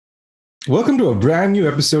Welcome to a brand new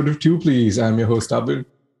episode of Two Please. I'm your host, Abhin.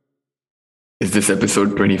 Is this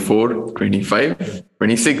episode 24, 25,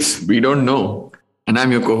 26? We don't know. And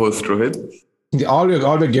I'm your co-host, Rohit. All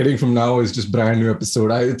we're getting from now is just brand new episode.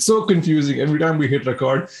 It's so confusing. Every time we hit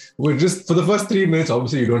record, we're just, for the first 3 minutes,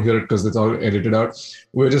 obviously you don't hear it because it's all edited out.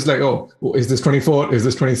 We're just like, oh, is this 24? Is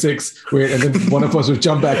this 26? Wait, and then one of us will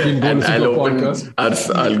jump back in, go And listen I'll to a open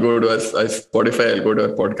podcast. I'll go to our Spotify, I'll go to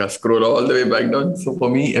our podcast, scroll all the way back down. So for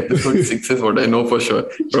me, episode 6 is what I know for sure.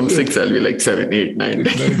 From 6, I'll be like 7, 8, 9,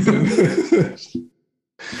 10.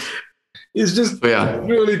 It's just So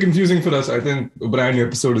really confusing for us. I think a brand new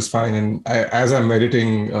episode is fine. And as I'm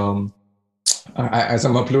editing, as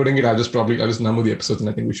I'm uploading it, I'll just number the episodes, and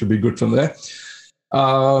I think we should be good from there.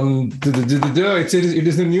 It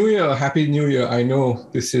is the new year. Happy New Year. I know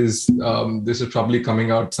this is probably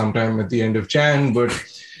coming out sometime at the end of Jan, but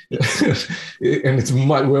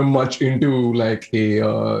and we're much into like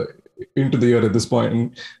into the year at this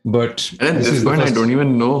point. But And at this point, I don't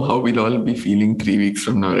even know how we'll all be feeling 3 weeks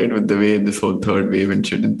from now, right? With the way this whole third wave and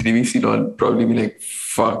shit. In 3 weeks, we'll all probably be like,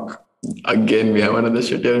 fuck. Again, we have another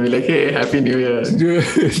shit year, and we're like, hey, Happy New Year. So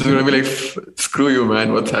we're gonna be like, screw you,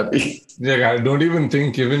 man. What's happy? Yeah, I don't even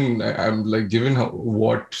think, given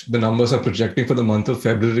what the numbers are projecting for the month of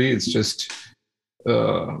February, it's just,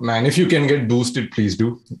 man, if you can get boosted, please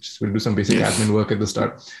do. We'll do some basic admin work at the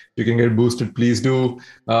start. If you can get boosted, please do.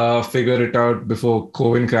 Figure it out before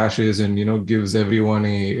COVID crashes and, gives everyone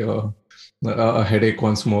a headache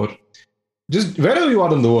once more. Just wherever you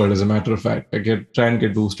are in the world, as a matter of fact, try and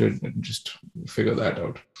get boosted and just figure that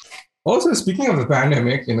out. Also, speaking of the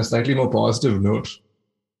pandemic, in a slightly more positive note,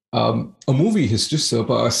 a movie has just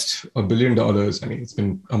surpassed $1 billion. I mean, it's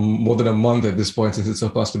been more than a month at this point since it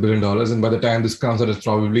surpassed $1 billion. And by the time this comes out, it's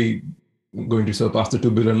probably going to surpass the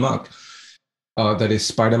 2 billion mark. That is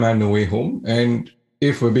Spider-Man No Way Home. And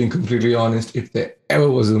if we're being completely honest, if there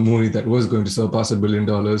ever was a movie that was going to surpass $1 billion,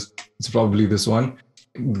 it's probably this one.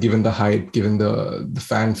 Given the hype, given the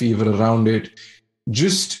fan fever around it,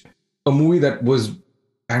 just a movie that was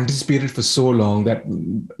anticipated for so long,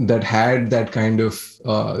 that had that kind of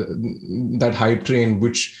that hype train,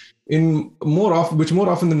 which more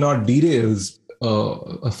often than not derails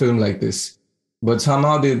a film like this. But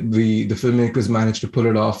somehow the filmmakers managed to pull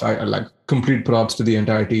it off. I like complete props to the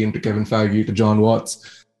entire team, to Kevin Feige, to John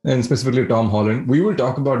Watts, and specifically Tom Holland. We will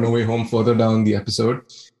talk about No Way Home further down the episode,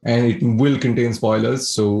 and it will contain spoilers.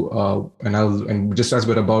 So, and just as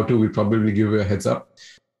we're about to, we'll probably give you a heads up.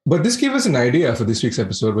 But this gave us an idea for this week's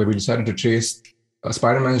episode, where we decided to trace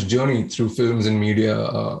Spider-Man's journey through films and media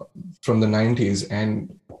from the 90s.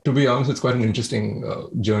 And to be honest, it's quite an interesting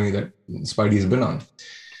journey that Spidey's been on.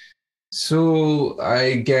 So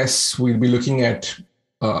I guess we'll be looking at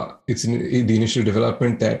the initial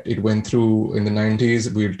development that it went through in the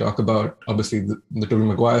 90s. We'll talk about, obviously, the Tobey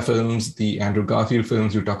Maguire films, the Andrew Garfield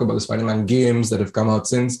films. We'll talk about the Spider-Man games that have come out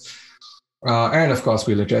since. And of course,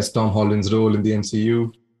 we'll address Tom Holland's role in the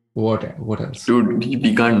MCU. What else? Dude,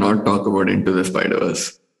 we can't not talk about Into the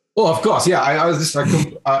Spider-Verse. Oh, of course. Yeah, I was just like,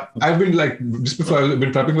 I've been like, just before I've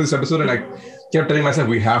been prepping for this episode, and I kept telling myself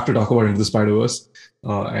we have to talk about Into the Spider-Verse.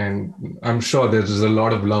 And I'm sure there's a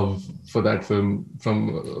lot of love for that film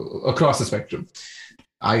from across the spectrum.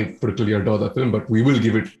 I particularly adore that film, but we will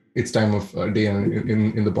give it its time of day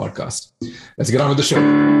in the podcast. Let's get on with the show.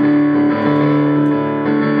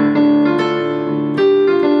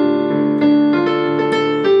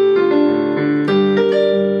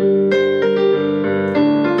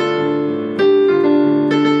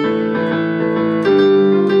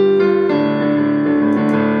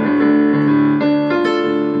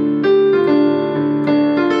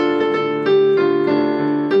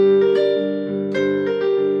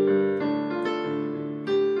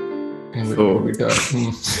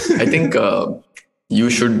 I think you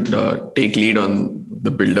should take lead on the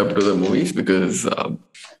build-up to the movies, because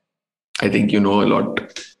I think you're a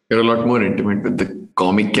lot more intimate with the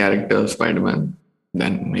comic character Spider-Man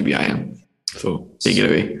than maybe I am. So take it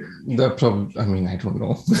away. I don't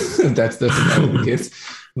know. that's not the case.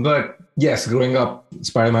 But yes, growing up,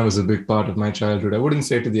 Spider-Man was a big part of my childhood. I wouldn't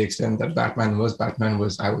say to the extent that Batman was.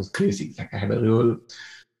 I was crazy. Like, I had a real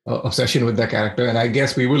obsession with that character, and I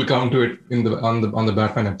guess we will come to it on the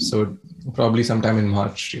Batman episode, probably sometime in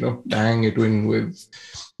March. Tying it in with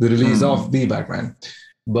the release of the Batman.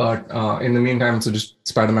 But in the meantime, so just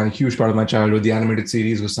Spider-Man, a huge part of my childhood. The animated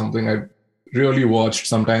series was something I really watched,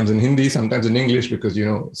 sometimes in Hindi, sometimes in English, because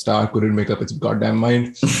Star couldn't make up its goddamn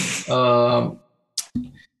mind.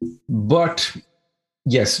 But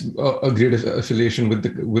yes, a great affiliation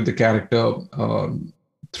with the character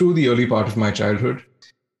through the early part of my childhood.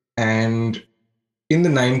 And in the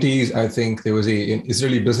 90s, I think there was an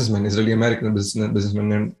Israeli American businessman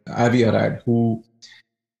named Avi Arad, who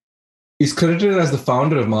is credited as the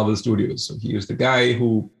founder of Marvel Studios. So he was the guy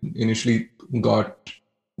who initially got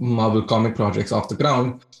Marvel comic projects off the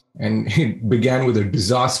ground, and it began with a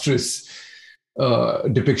disastrous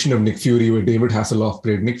depiction of Nick Fury, where David Hasselhoff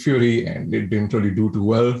played Nick Fury, and it didn't really do too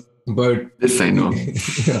well. But this I know.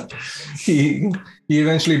 Yeah, he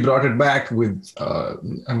eventually brought it back with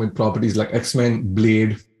properties like X-Men,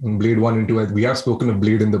 Blade, and Blade 1 and 2. We have spoken of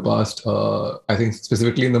Blade in the past. I think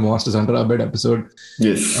specifically in the Monsters Under Our Bed episode.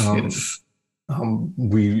 Yes.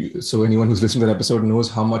 So anyone who's listened to that episode knows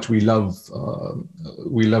how much we love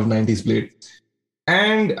 90s Blade.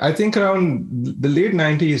 And I think around the late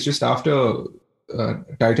 90s, just after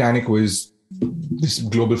Titanic was this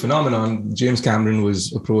global phenomenon, James Cameron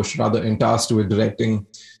was approached rather and tasked with directing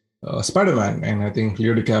Spider-Man. And I think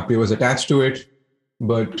Leo DiCaprio was attached to it.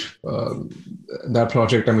 But that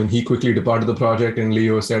project, he quickly departed the project, and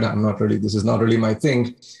Leo said, this is not really my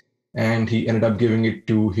thing. And he ended up giving it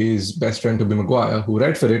to his best friend, Tobey Maguire, who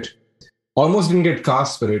read for it, almost didn't get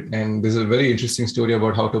cast for it. And there's a very interesting story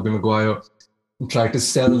about how Tobey Maguire tried to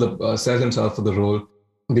sell himself for the role.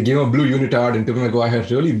 They gave him a blue unitard, and Tobey Maguire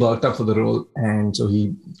really bulked up for the role, and so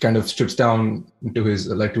he kind of strips down to his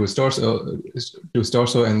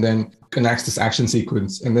torso, and then enacts this action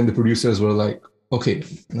sequence. And then the producers were like, "Okay,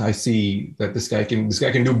 I see that this guy can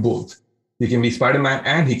do both. He can be Spider-Man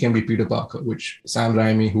and he can be Peter Parker," which Sam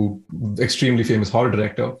Raimi, who extremely famous horror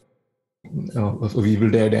director of Evil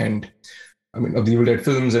Dead of the Evil Dead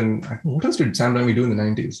films, and what else did Sam Raimi do in the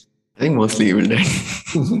 90s? I think mostly Evil Dead.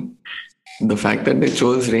 The fact that they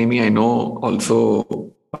chose Raimi, I know,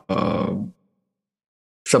 also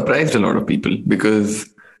surprised a lot of people, because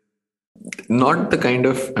not the kind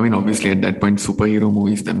of, obviously at that point, superhero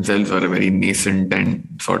movies themselves are a very nascent and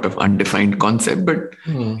sort of undefined concept, but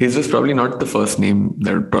his was probably not the first name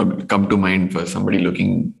that would probably come to mind for somebody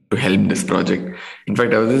looking to helm this project. In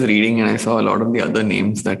fact, I was just reading and I saw a lot of the other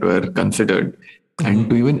names that were considered. And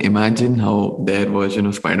to even imagine how their version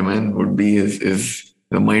of Spider-Man would be is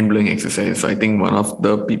a mind-blowing exercise. So I think one of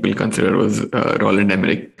the people considered was Roland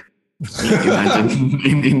Emmerich. Like, imagine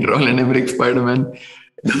in Roland Emmerich's Spider-Man,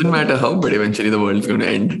 it doesn't matter how, but eventually the world's going to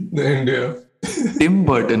end. The end, yeah. Tim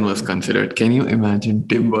Burton was considered. Can you imagine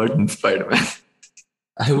Tim Burton's Spider-Man?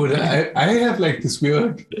 I would. I have like this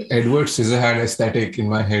weird Edward Scissorhand aesthetic in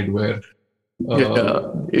my head where.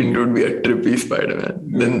 It would be a trippy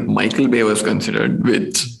Spider-Man. Then Michael Bay was considered,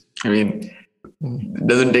 which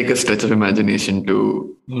doesn't take a stretch of imagination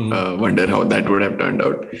to wonder how that would have turned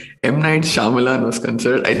out. M. Night Shyamalan was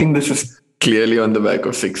considered. I think this is clearly on the back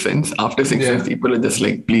of Sixth Sense. After Sixth Sense, people are just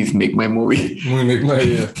like, please make my movie. Make my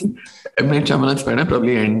M. Night Shyamalan Spider-Man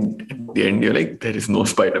probably at the end you're like, there is no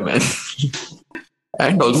Spider-Man.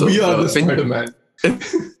 And also we are the Spider-Man.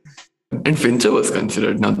 And Fincher was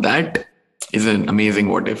considered. Now that is an amazing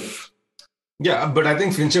what if. Yeah, but I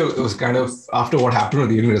think Fincher was kind of, after what happened with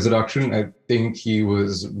the Alien Resurrection, I think he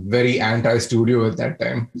was very anti-studio at that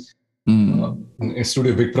time. In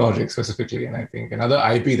studio big projects specifically. And I think another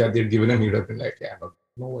IP that they'd given him, he would have been like,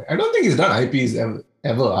 no way. I don't think he's done IPs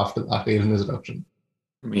ever after Alien Resurrection.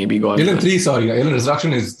 Maybe Gone Alien 3, sorry. Alien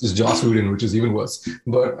Resurrection is Joss Whedon, which is even worse.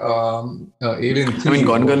 But Alien 3...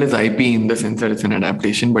 Gone Girl is IP in the sense that it's an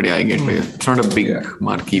adaptation, but I get it. It's not a big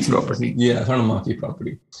marquee property. Yeah, it's not a marquee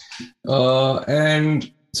property.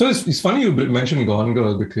 And so it's funny you mentioned Gone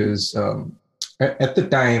Girl, because at the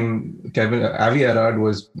time, Avi Arad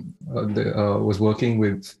was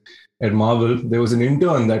working at Marvel. There was an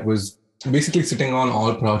intern that was basically sitting on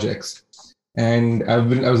all projects. And I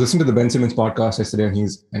was listening to the Ben Simmons podcast yesterday,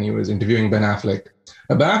 and he was interviewing Ben Affleck.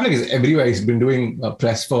 Ben Affleck is everywhere. He's been doing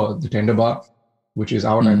press for The Tender Bar, which is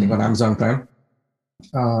out, I think, on Amazon Prime.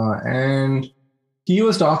 And he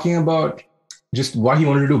was talking about just why he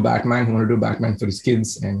wanted to do Batman. He wanted to do Batman for his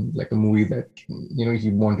kids, and like a movie that, he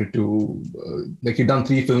wanted to, he'd done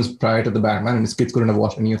 3 films prior to the Batman, and his kids couldn't have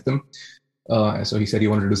watched any of them. So he said he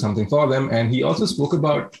wanted to do something for them. And he also spoke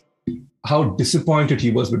about how disappointed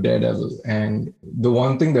he was with Daredevil. And the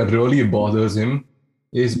one thing that really bothers him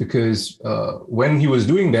is because when he was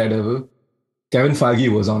doing Daredevil, Kevin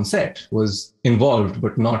Feige was on set, was involved,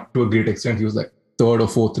 but not to a great extent. He was like 3rd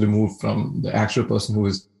or 4th removed from the actual person who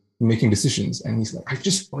was making decisions. And he's like, I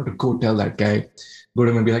just wanted to go tell that guy, go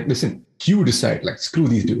to him and be like, listen, you decide, like, screw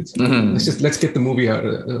these dudes. Let's get the movie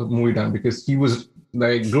done. Because he was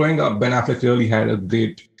like, growing up, Ben Affleck really had a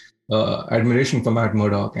great admiration for Matt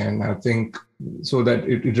Murdock, and I think so that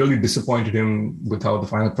it really disappointed him with how the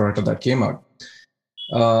final product of that came out.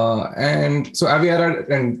 And so Avi Arad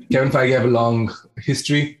and Kevin Feige have a long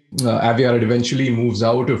history. Avi Arad eventually moves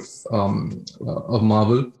out of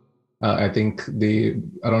Marvel. I think they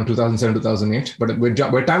around 2007, 2008. But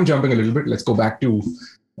we're time jumping a little bit. Let's go back to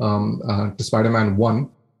Spider-Man 1.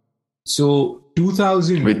 So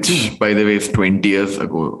 2002. Which, by the way, is 20 years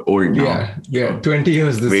ago, old now. Yeah, 20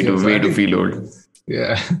 years this year. Way to feel old.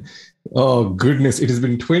 Yeah. Oh, goodness. It has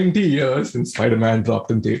been 20 years since Spider-Man dropped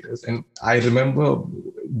in theaters. And I remember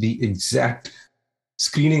the exact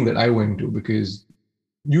screening that I went to, because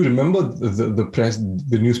you remember the press,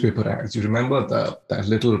 the newspaper ads. You remember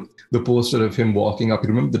the poster of him walking up. You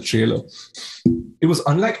remember the trailer. It was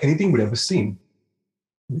unlike anything we'd ever seen.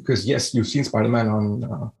 Because, yes, you've seen Spider-Man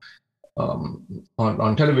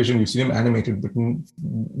on television, you've seen him animated, but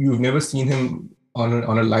you've never seen him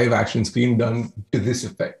on a live action screen done to this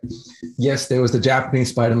effect. Yes, there was the Japanese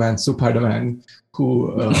Spider-Man,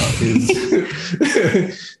 who is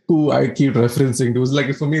who I keep referencing. It was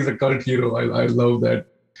like, for me, it's a cult hero. I love that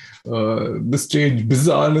the strange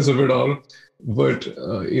bizarreness of it all. But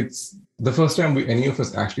it's the first time any of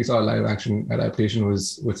us actually saw a live action adaptation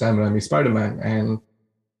was with Sam Raimi's Spider-Man, and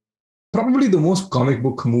probably the most comic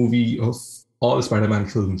book movie of all Spider-Man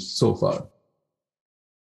films so far.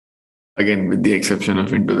 Again, with the exception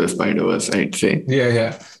of Into the Spider-Verse, I'd say.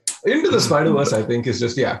 Yeah. Into the Spider-Verse, I think, is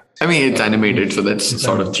just, I mean, it's animated, so that's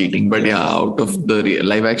sort of cheating. But out of the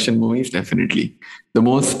live action movies, definitely. The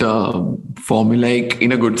most formulaic,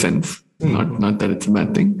 in a good sense, not that it's a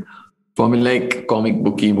bad thing, formulaic comic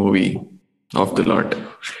booky movie of the lot.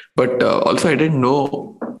 But also, I didn't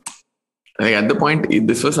know, like, at the point,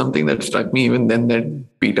 this was something that struck me even then,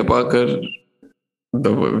 that Peter Parker,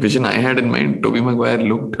 the vision I had in mind, Tobey Maguire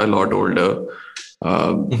looked a lot older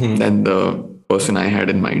than the person I had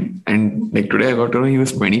in mind. And like today I got to know he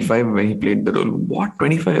was 25 when he played the role. What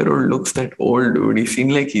 25-year-old looks that old, dude?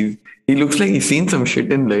 He looks like he's seen some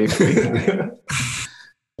shit in life.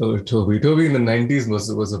 Oh, Toby in the 90s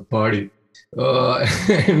was a party.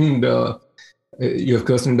 And you have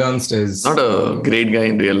Kirsten Dunst as... Not a great guy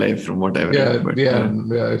in real life from what I've read. But,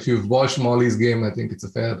 if you've watched Molly's Game, I think it's a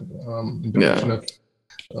fair introduction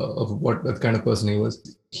of what that kind of person he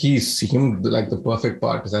was. He seemed like the perfect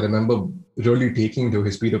part, because I remember really taking to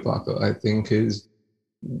his Peter Parker. I think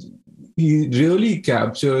he really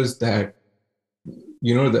captures that,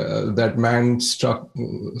 that man stuck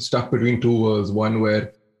between two worlds. One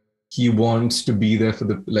where he wants to be there for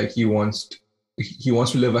he wants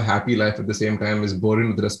to live a happy life, at the same time is burdened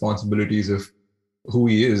with the responsibilities of who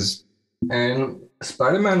he is. And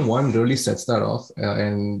Spider-Man 1 really sets that off,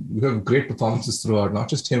 and we have great performances throughout, not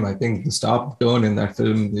just him. I think the star turn in that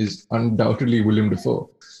film is undoubtedly Willem Dafoe.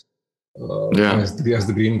 As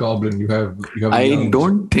the Green Goblin. You have I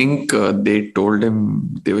don't think they told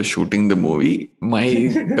him they were shooting the movie. My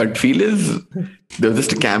gut feel is there was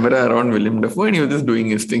just a camera around Willem Dafoe and he was just doing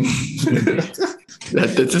his thing.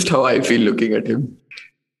 That's just how I feel looking at him.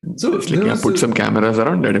 So it's like, put some cameras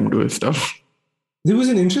around, let him do his stuff. There was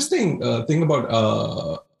an interesting thing about,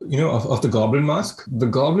 of the Goblin Mask. The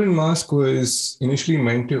Goblin Mask was initially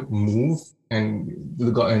meant to move, and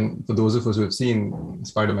for those of us who have seen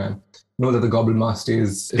Spider-Man, know that the Goblin Mask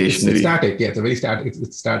is static. Yeah, it's a very static. It's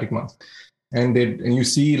a static mask, and you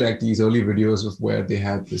see like these early videos of where they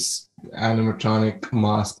had this animatronic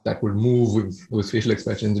mask that would move with facial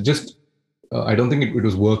expressions. I don't think it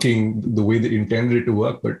was working the way they intended it to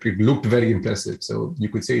work, but it looked very impressive. So you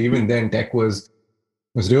could say even then tech was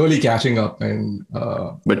really catching up, and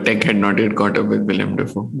but tech had not yet caught up with Willem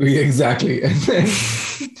Dafoe. Exactly. And then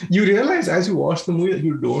you realize as you watch the movie that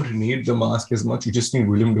you don't need the mask as much. You just need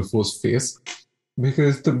Willem Dafoe's face,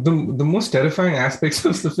 because the most terrifying aspects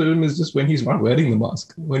of the film is just when he's not wearing the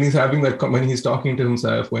mask, when he's having when he's talking to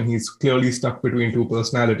himself, when he's clearly stuck between two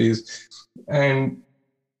personalities, and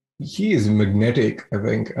he is magnetic. I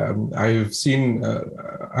think I've seen.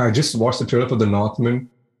 I just watched the trailer for The Northman,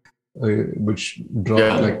 which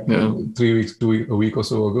dropped 3 weeks, a week or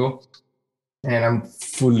so ago, and I'm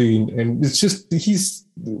fully. And it's just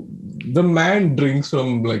the man drinks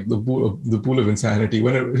from like the pool of insanity.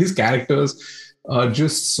 When his characters are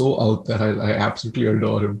just so out there, I absolutely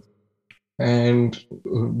adore him. And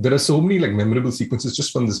there are so many like memorable sequences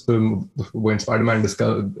just from this film when Spider-Man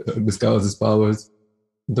discovers his powers.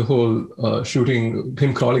 The whole shooting,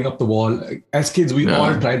 him crawling up the wall. As kids, we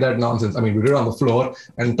all tried that nonsense. I mean, we did it on the floor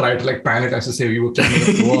and tried to like pan it as to say we were climbing up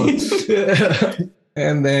the wall.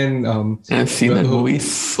 And then... I've seen that movie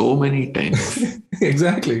so many times.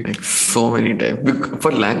 Exactly. Like so many times.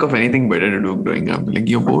 For lack of anything better to do growing up. Like,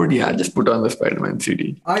 you're bored? Yeah, just put on the Spider-Man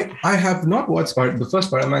CD. I have not watched the first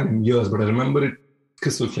Spider-Man in years, but I remember it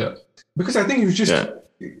crystal clear. Because I think Yeah.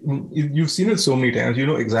 you've seen it so many times. You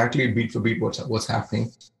know exactly beat for beat what's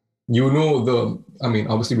happening. You know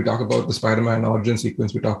obviously we talk about the Spider-Man origin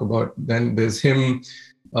sequence. We talk about then there's him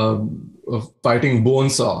fighting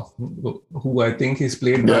Bonesaw, who I think is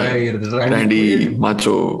played by Randy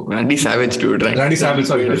Quaid. Randy Savage, dude. Randy Savage,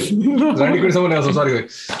 sorry. Randy Quaid, someone else. I'm sorry.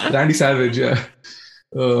 Randy Savage, yeah.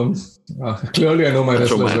 Clearly, I know my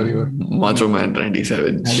wrestlers very well. Macho Man, Randy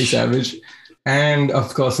Savage. Randy Savage. And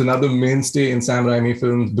of course, another mainstay in Sam Raimi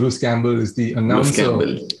films, Bruce Campbell is the announcer.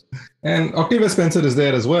 And Octavia Spencer is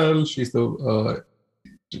there as well. She's the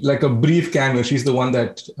like a brief cameo. She's the one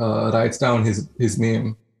that writes down his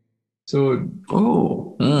name. So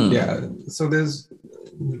yeah. So there's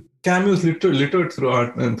cameos littered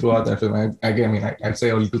throughout that film. I'd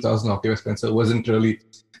say early 2000 Octavia Spencer wasn't really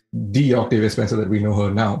the Octavia Spencer that we know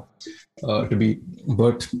her now to be,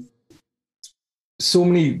 but so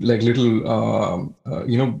many like little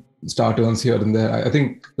star turns here and there. I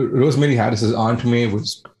think Rosemary Harris's Aunt May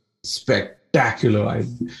was spectacular.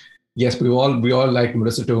 Yes, we all liked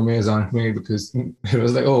Marissa Tomei's Aunt May because it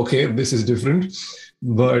was like, oh, okay, this is different.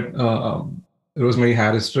 But Rosemary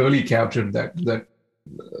Harris really captured that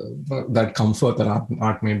comfort that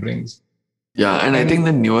Aunt May brings. Yeah, and I think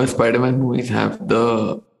the newer Spider-Man movies have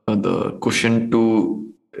the cushion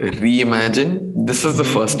to reimagine. This is the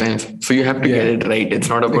first time, so you have to get it right. It's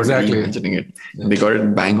not about reimagining it. Yeah. They got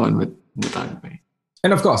it bang on with Aunt May.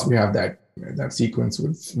 And of course, we have that sequence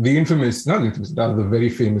with the very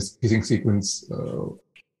famous kissing sequence,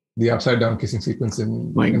 the upside down kissing sequence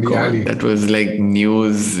in the alley. That was like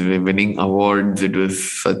news, winning awards. It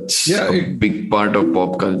was such a big part of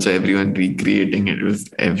pop culture. Everyone recreating it. It was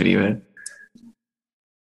everywhere.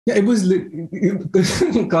 Yeah, it was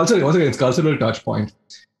culture. Also, it's cultural touch point.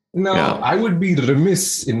 Now, I would be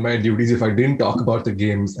remiss in my duties if I didn't talk about the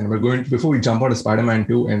games. And before we jump on to Spider-Man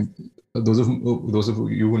 2, and those of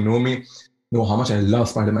you who know me know how much I love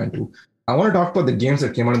Spider-Man 2. I want to talk about the games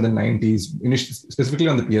that came out in the 90s, specifically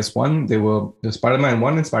on the PS1. They were Spider-Man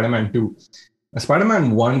 1 and Spider-Man 2.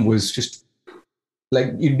 Spider-Man 1 was just like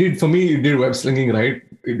it did web slinging, right?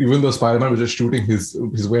 Even though Spider-Man was just shooting his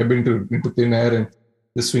web into thin air and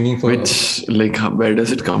just swinging for... where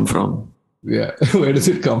does it come from? Yeah, where does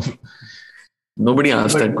it come from? Nobody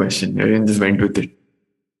asked that question. Everyone just went with it.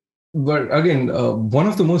 But again, one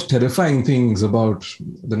of the most terrifying things about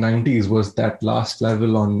the 90s was that last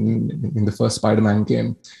level in the first Spider-Man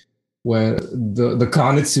game, where the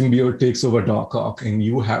Carnage symbiote takes over Doc Ock and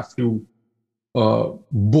you have to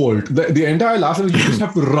bolt. The entire last level, you just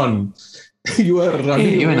have to run. You are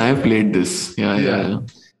running. Even I've played this. Yeah.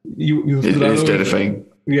 It is terrifying.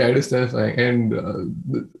 Yeah, it is terrifying. And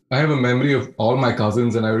I have a memory of all my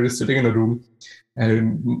cousins, and I was just sitting in a room,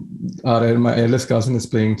 and my eldest cousin is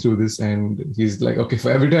playing through this, and he's like, okay,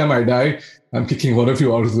 for every time I die, I'm kicking one of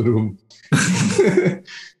you out of the room.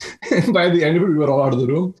 And by the end of it, we were all out of the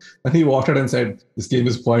room, and he walked out and said, this game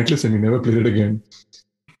is pointless, and we never played it again.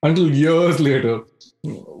 Until years later,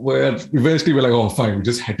 where eventually we're like, oh, fine,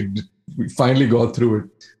 we finally got through it.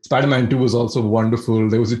 Spider-Man 2 was also wonderful.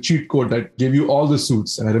 There was a cheat code that gave you all the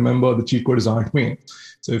suits. And I remember the cheat code is Aunt May.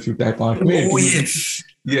 So if you type Aunt May,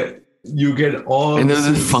 you get all. And there's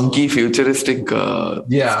this funky futuristic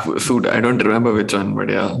suit. I don't remember which one, but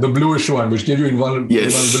yeah. The bluish one, which gave you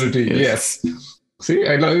invulnerability. Yes. See,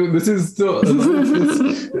 I know this is the.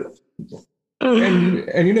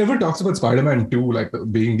 and he never talks about Spider-Man 2 like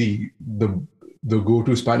being the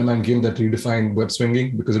go-to Spider-Man game that redefined web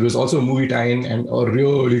swinging, because it was also a movie tie-in and a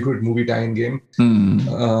really good movie tie-in game.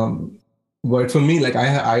 But for me, like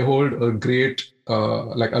I hold a great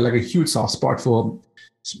like a huge soft spot for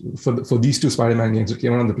these two Spider-Man games that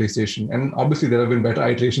came out on the PlayStation. And obviously there have been better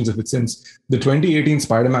iterations of it since. The 2018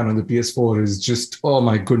 Spider-Man on the PS4 is just, oh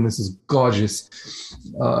my goodness, is gorgeous.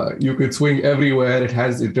 You could swing everywhere.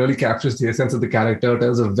 It really captures the essence of the character,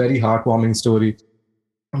 tells a very heartwarming story.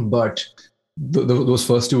 But those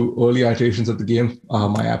first two early iterations of the game are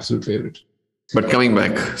my absolute favorite. But coming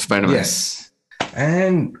back, Spider-Man. Yes.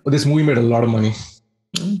 And this movie made a lot of money.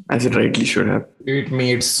 As it rightly should have. It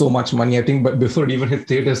made so much money, I think, but before it even hit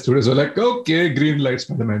theaters, studios were like, okay, green light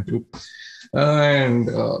Spider-Man 2. And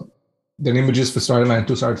then images for Spider-Man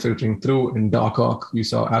 2 started filtering through. In Doc Ock, we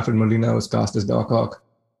saw Alfred Molina was cast as Doc Ock.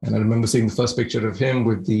 And I remember seeing the first picture of him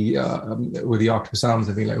with the octopus arms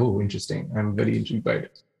and being like, oh, interesting. I'm very intrigued by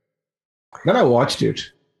it. Then I watched it.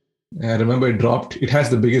 And I remember it dropped. It has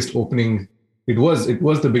the biggest opening. It was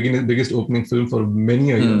the biggest opening film for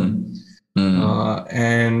many a year.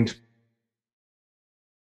 And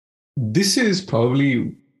this is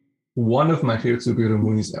probably one of my favorite superhero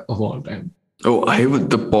movies of all time. Oh,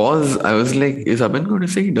 the pause. I was like, is Abhin going to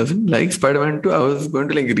say he doesn't like Spider-Man 2? I was going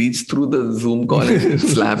to like reach through the Zoom call and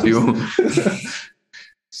slap you.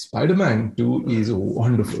 Spider-Man 2 is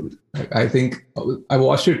wonderful. I think I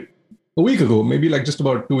watched it a week ago, maybe like just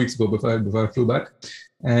about 2 weeks ago before I flew back.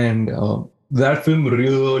 And that film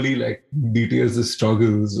really like details the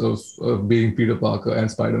struggles of being Peter Parker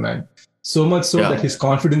and Spider-Man. So much so that his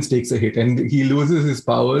confidence takes a hit and he loses his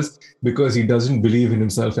powers because he doesn't believe in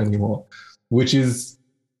himself anymore, which is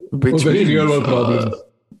a very real world problem.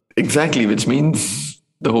 Exactly, which means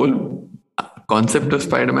the whole concept of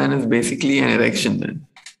Spider-Man is basically an erection then.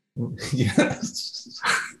 Yes.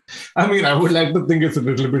 I mean, I would like to think it's a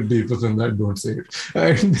little bit deeper than that. Don't say it.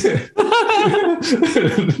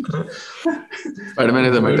 Spider-Man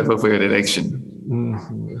is a metaphor for your erection.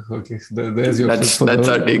 Okay, there's your. That's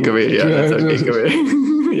our takeaway. Yeah, that's our takeaway.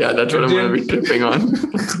 Yeah, that's what I'm going to be tripping on.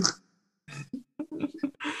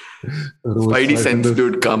 Spidey sense,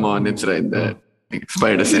 dude. Come on, it's right there.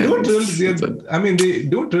 Spider sense. They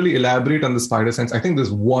don't really elaborate on the spider sense. I think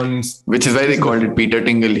there's one. Which is why they called it Peter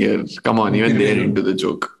Tingle here. Come on, even they're into the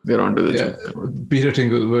joke. They're onto the joke. Peter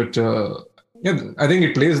Tingle, but I think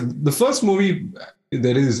it plays the first movie.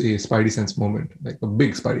 There is a Spidey sense moment, like a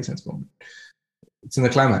big Spidey sense moment. It's in the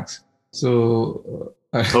climax. So.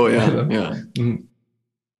 Yeah.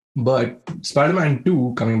 But Spider-Man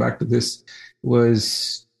 2, coming back to this,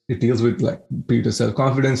 it deals with like Peter's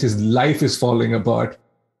self-confidence. His life is falling apart.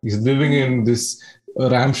 He's living in this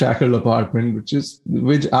ramshackle apartment,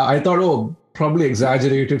 which I thought, probably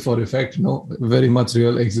exaggerated for effect. No, very much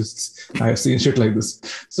real exists. I have seen shit like this.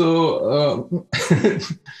 So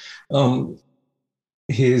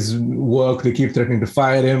his work, they keep threatening to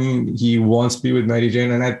fire him. He wants to be with Mary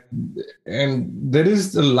Jane, and there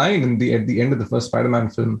is a line at the end of the first Spider-Man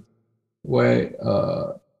film where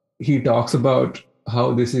he talks about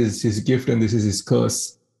how this is his gift and this is his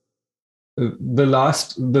curse. The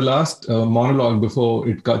last monologue before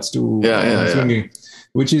it cuts to swinging,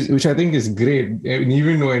 which I think is great. And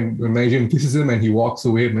even when Mary Jane kisses him and he walks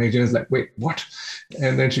away, Mary Jane is like, "Wait, what?"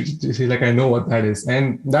 And then she's like, "I know what that is,"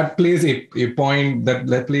 and that plays a point that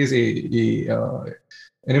plays an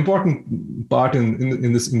important part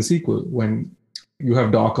in the sequel when you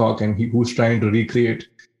have Doc Ock and who's trying to recreate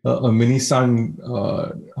a mini sun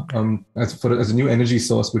as a new energy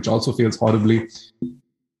source, which also fails horribly.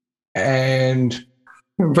 And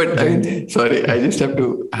but I don't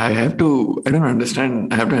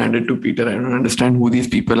understand. I have to hand it to Peter. I don't understand who these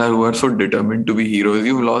people are who are so determined to be heroes.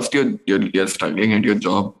 You've lost you're struggling at your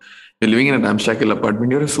job. You're living in a ramshackle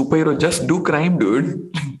apartment. You're a superhero. Just do crime,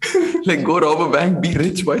 dude. Like go rob a bank, be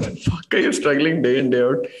rich. Why the fuck are you struggling day in, day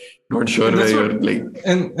out? Not sure where you're like.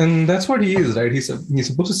 And that's what he is, right? He's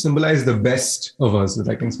supposed to symbolize the best of us,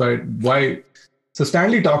 like inspired. Why? So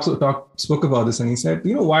Stanley spoke about this, and he said,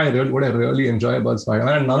 what I really enjoy about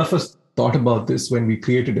Spider-Man, and none of us thought about this when we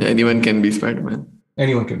created it. Anyone can be Spider-Man.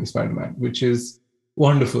 Anyone can be Spider-Man, which is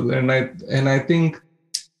wonderful. And I think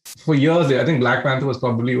for years, I think Black Panther was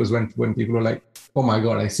when people were like, "Oh my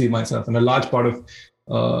God, I see myself," and a large part of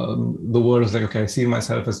the world was like, "Okay, I see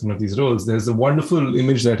myself as one of these roles." There's a wonderful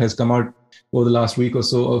image that has come out over the last week or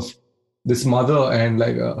so of this mother and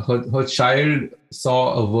like her child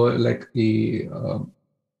saw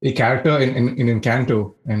a character in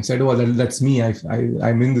Encanto and said, "Oh, that's me.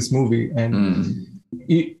 I'm in this movie." And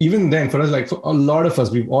even then, for us, like for a lot of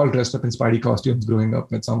us, we've all dressed up in Spidey costumes growing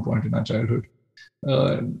up at some point in our childhood.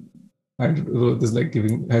 I wrote this like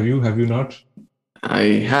have you not? I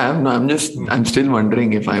have. No, I'm still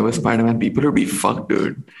wondering if I was Spider-Man, people would be fucked,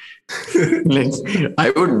 dude. Like,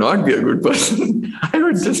 I would not be a good person. I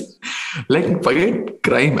would just, like, forget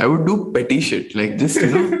crime. I would do petty shit. Like, just,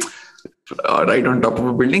 right on top of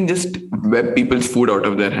a building, just web people's food out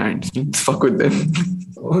of their hands. Just fuck with them.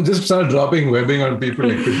 Oh, just start dropping webbing on people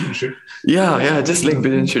like pigeon shit. Yeah, just like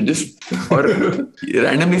pigeon shit. Or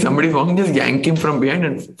randomly somebody's walking, just yank him from behind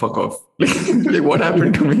and fuck off. Like what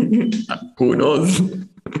happened to me? Who knows?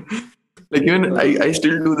 Like even I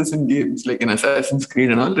still do this in games, like in Assassin's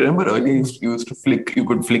Creed and all. Remember earlier you used to you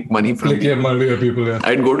could flick money from money of people, yeah.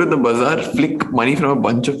 I'd go to the bazaar, flick money from a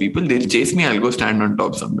bunch of people, they'll chase me, I'll go stand on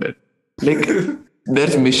top somewhere. Like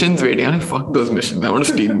there's missions waiting. I'm like, fuck those missions. I want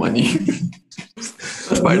to steal money.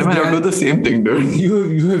 Spider-Man, I would do the same thing, dude.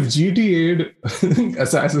 You have GTA'd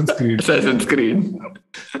Assassin's Creed.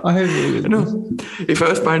 If I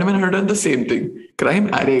was Spider-Man, I would have done the same thing. Crime,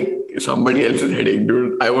 somebody else's headache,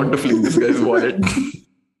 dude. I want to flick this guy's wallet.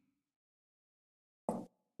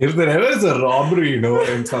 If there ever is a robbery,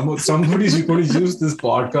 and somebody's going to use this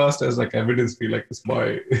podcast as like evidence, be like this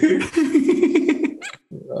boy.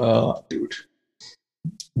 Dude.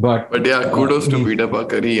 But yeah, kudos to Peter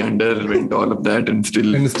Parker. He underwent all of that and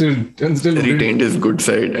still retained his good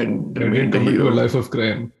side and remained a hero. To a life of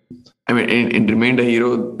crime. I mean, and remained a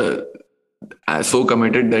hero, so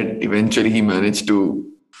committed that eventually he managed to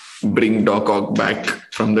bring Doc Ock back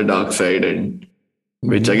from the dark side, and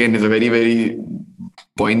which again is a very, very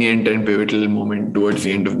poignant and pivotal moment towards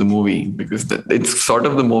the end of the movie, because it's sort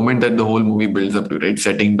of the moment that the whole movie builds up to, right?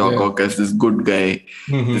 Setting Doc Ock as this good guy,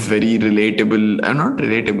 this very relatable, not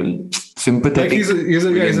relatable, sympathetic. Like he's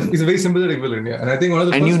a very sympathetic villain, yeah. And I think one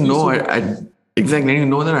of the exactly, and you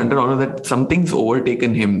know that under all of that, something's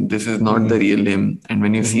overtaken him. This is not the real him. And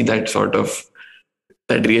when you see that sort of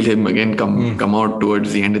that real him again come out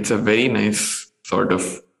towards the end, it's a very nice sort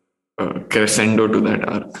of crescendo to that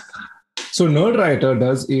arc. So Nerdwriter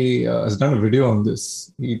has done a video on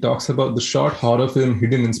this. He talks about the short horror film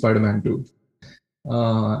hidden in Spider-Man 2.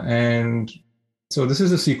 And so this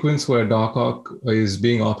is a sequence where Doc Ock is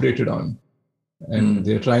being operated on, and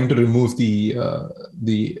they're trying to remove the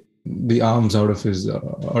arms out of his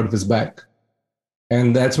back.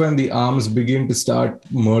 And that's when the arms begin to start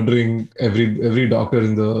murdering every doctor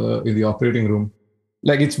in the operating room.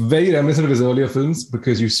 Like, it's very reminiscent of his earlier films,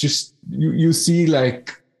 because you see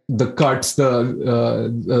like the cuts,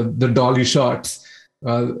 the dolly shots,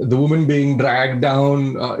 the woman being dragged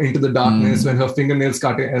down into the darkness when her fingernails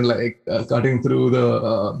cutting through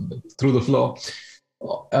the floor.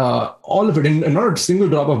 All of it, and not a single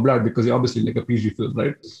drop of blood, because you're obviously like a PG film,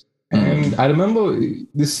 right? And I remember,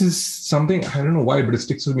 this is something, I don't know why, but it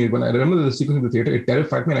sticks with me. When I remember the sequence in the theater, it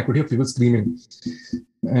terrified me, and I could hear people screaming.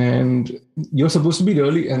 And you're supposed to be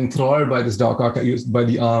really enthralled by this Doc Ock, by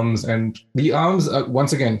the arms. And the arms,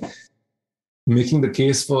 once again, making the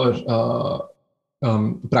case for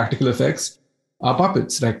practical effects, are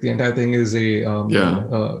puppets. Like, the entire thing is I mean,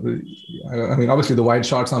 obviously the wide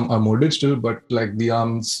shots are more digital, but like the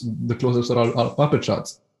arms, the close-ups are all puppet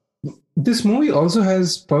shots. This movie also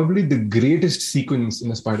has probably the greatest sequence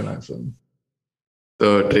in a Spider-Man film.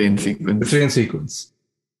 The train sequence.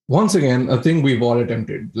 Once again, a thing we've all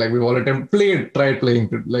attempted. Like, we've all tried playing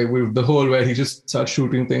it. Like, the whole where he just starts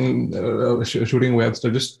shooting webs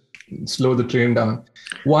to just slow the train down.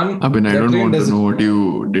 I mean, I don't want to know what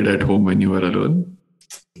you did at home when you were alone.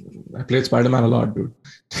 I played Spider-Man a lot, dude.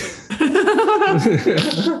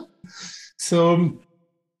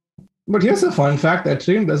 But here's a fun fact: that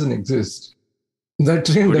train doesn't exist. That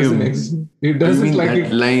train doesn't exist. It doesn't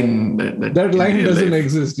line. That line doesn't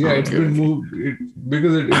exist. Yeah, it's been moved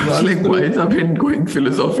because it was like, why is Abhin going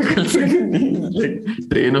philosophical? Like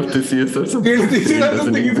train of Theseus or something. If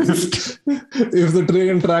the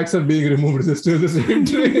train tracks are being removed, is it still the same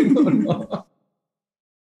train or not?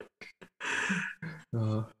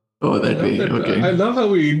 That way. Okay. I love how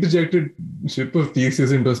we interjected Ship of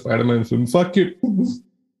Theseus into a Spider-Man film. Fuck it.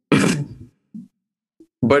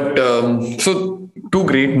 But so two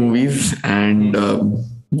great movies, and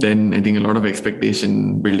then I think a lot of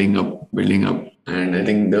expectation building up, and I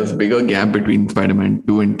think there's a bigger gap between Spider-Man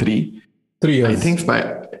 2 and 3. 3 years. I think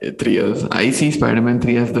 3 years. I see Spider-Man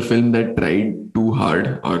 3 as the film that tried too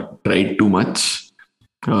hard or tried too much.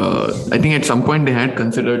 I think at some point they had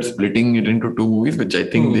considered splitting it into 2 movies, which I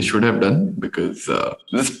think they should have done, because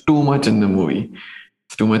there's too much in the movie.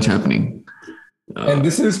 It's too much happening. And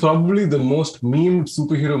this is probably the most memed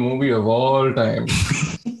superhero movie of all time.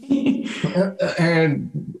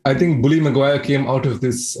 And I think Bully Maguire came out of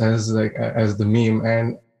this as the meme.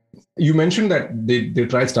 And you mentioned that they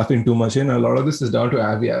tried stuffing too much in. A lot of this is down to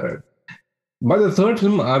Avi Arad. By the third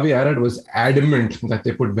film, Avi Arad was adamant that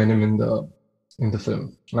they put Venom in the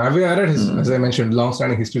film. And Avi Arad has, as I mentioned,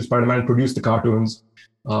 long-standing history of Spider-Man, produced the cartoons,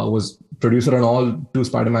 was producer on all 2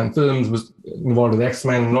 Spider-Man films, was involved with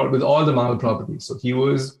X-Men, with all the Marvel properties. So he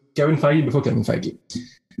was Kevin Feige before Kevin Feige.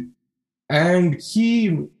 And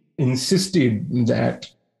he insisted that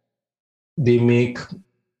they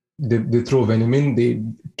throw Venom in, they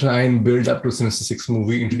try and build up to Sinister Six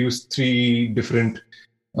movie, introduce 3 different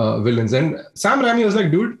villains. And Sam Raimi was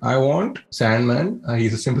like, dude, I want Sandman.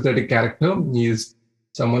 He's a sympathetic character. He is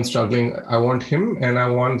someone struggling. I want him, and I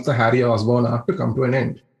want the Harry Osborn arc to come to an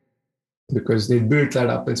end, because they built that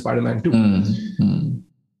up in Spider-Man 2.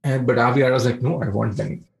 But Avi Arad was like, no, I want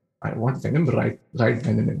Venom. Right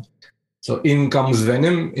Venom in. So in comes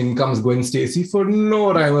Venom, in comes Gwen Stacy for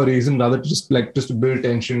no rhyme or reason, rather just to build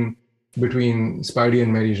tension between Spidey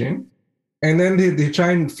and Mary Jane. And then they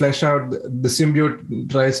try and flesh out the symbiote.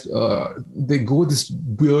 They go this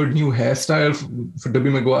weird new hairstyle for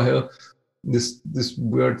Tobey Maguire. This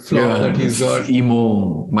weird flaw that he's got.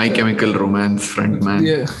 Emo, My Chemical Romance frontman.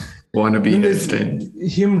 Yeah. Wannabe Then there's hairstyle.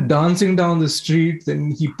 him dancing down the street.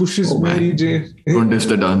 Then he pushes Oh Mary man. Jane. Don't diss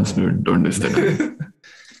the dance, dude. Don't diss the dance.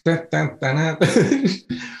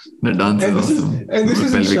 The dance is awesome. And this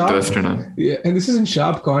is in Pelvic sharp, thrust and all. yeah, and this is in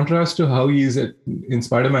sharp contrast to how he is in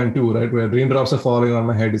Spider-Man 2, right? Where raindrops are falling on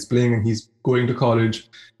my head is playing, and he's going to college,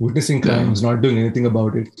 witnessing crimes, not doing anything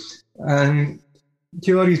about it. And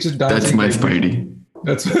here he's just dancing. That's my Spidey.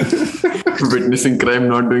 That's Witnessing crime,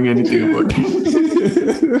 not doing anything about it.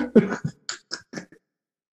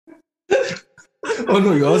 Oh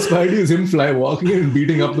no, your Spidey is him walking and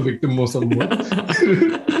beating up the victim or somewhere.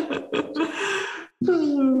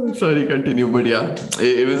 Sorry, continue. But yeah,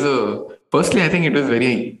 it was firstly, I think it was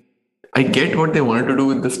very. I get what they wanted to do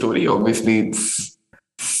with the story. Obviously, it's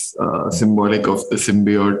symbolic of the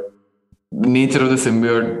symbiote, the nature of the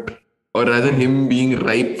symbiote, or rather, him being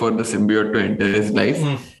ripe for the symbiote to enter his life.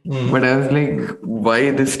 But I was like,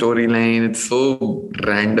 why this storyline? It's so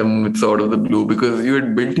random. It's out of the blue because you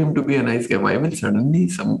had built him to be a nice guy. Why will he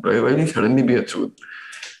suddenly be a truth?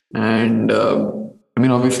 And I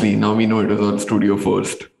mean, obviously, now we know it was all studio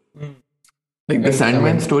first. Like the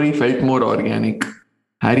Sandman story felt more organic.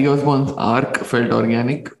 Harry Osborn's arc felt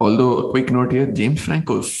organic. Although, a quick note here, James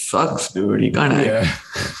Franco sucks, dude. He can't act. Yeah.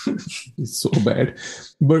 It's so bad.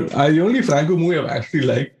 But the only Franco movie I've actually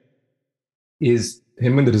liked is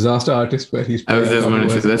him in The Disaster Artist, where he's... I was just going to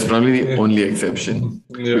say, that's probably the only exception.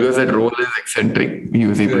 Yeah. Because that role is eccentric. He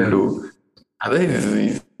was able to...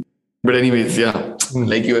 Otherwise, but anyways, yeah.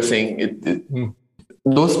 Like you were saying,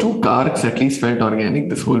 those two arcs at least felt organic.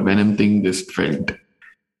 This whole Venom thing just felt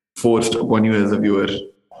forced upon you as a viewer.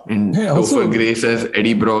 And Topher Grace as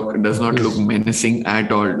Eddie Brock does not look menacing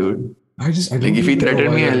at all, dude. I don't like if he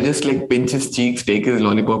threatened me, I'll just like pinch his cheeks, take his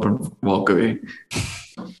lollipop, and walk away.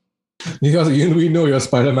 Because we know your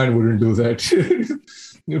Spider-Man wouldn't do that.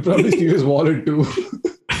 You'd probably steal his wallet too.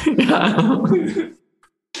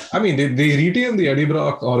 I mean, they retain the Eddie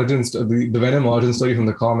Brock origins, the Venom origin story from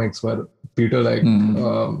the comics, where Peter, the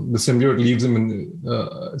symbiote leaves him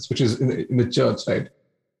which is in the church, right?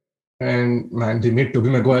 And man, they made Tobey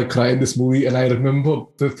Maguire cry in this movie, and I remember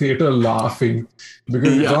the theater laughing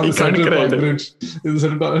because it's on the Central Park Bridge. And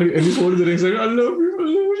he's holding the ring saying, "I love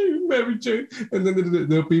you, Mary Jane." And then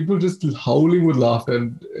there are people just howling with laughter.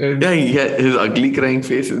 And his ugly crying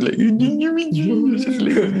face is like, just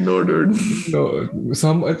like, no, dude. No,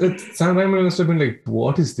 some time I must have been like,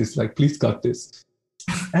 "What is this? Like, please cut this."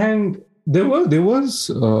 And there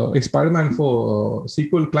was a Spider-Man 4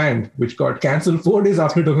 sequel planned, which got cancelled 4 days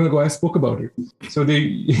after Tobey Maguire spoke about it. So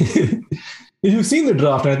if you've seen the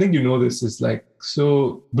draft, and I think you know this, is like,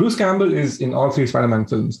 so Bruce Campbell is in all 3 Spider-Man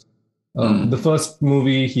films. The first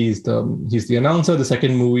movie, he's the announcer. The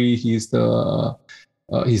second movie, he's the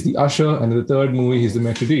usher, and in the third movie, he's the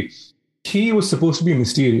maitre d'. He was supposed to be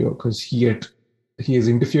Mysterio because he has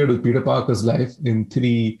interfered with Peter Parker's life in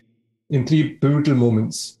three pivotal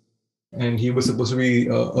moments. And he was supposed to be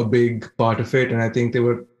a big part of it. And I think they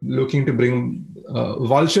were looking to bring...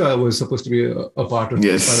 Vulture was supposed to be a part of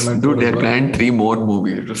Spider-Man. Dude, they planned 3 more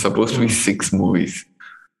movies. It was supposed to be 6 movies.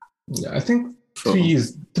 Yeah, I think 3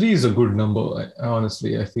 is a good number,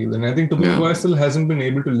 honestly, I feel. And I think Tobey Maguire still hasn't been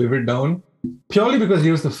able to live it down, purely because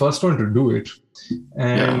he was the first one to do it.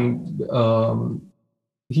 And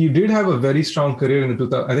he did have a very strong career in the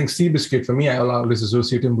 2000s. I think Seabiscuit, for me, I always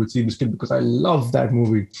associate him with Seabiscuit because I love that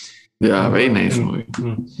movie. Yeah, very nice movie.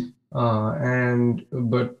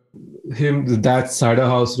 But that Cider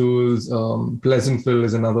House Rules, Pleasantville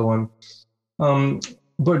is another one.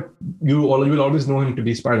 But you'll always know him to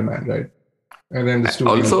be Spider-Man, right? And then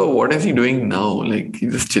also, what is he doing now? Like,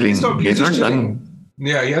 he's just chilling. He's not done.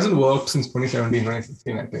 Yeah, he hasn't worked since 2017,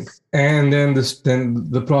 2016, I think. And then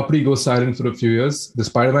the property goes silent for a few years. The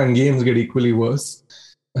Spider-Man games get equally worse.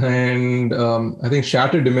 And I think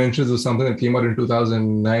Shattered Dimensions was something that came out in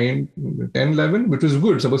 2009, 10, 11, which was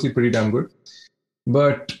good, supposed to be pretty damn good.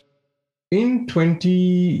 But in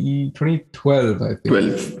 2012, I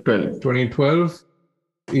think. 2012,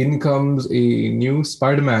 in comes a new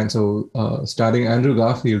Spider-Man. So starring Andrew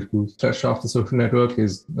Garfield, who's fresh off The Social Network,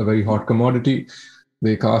 is a very hot commodity.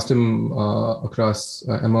 They cast him across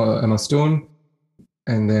Emma Stone.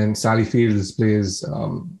 And then Sally Fields plays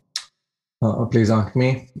Aunt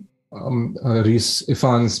May. Rhys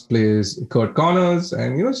Ifans plays Kurt Connors,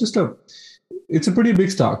 and it's a pretty big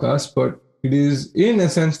star cast, but it is in a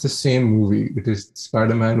sense the same movie. It is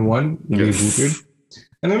Spider-Man 1 rebooted.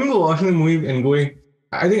 And I remember watching the movie and going,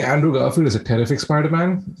 I think Andrew Garfield is a terrific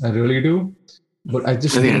Spider-Man. I really do. But I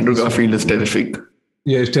think Andrew Garfield is terrific.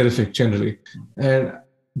 Yeah, it's terrific generally.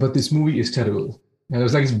 But this movie is terrible. And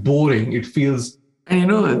it's boring. It feels And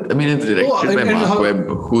I mean, it's directed by Mark Webb,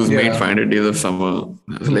 who's made 500 Days of Summer.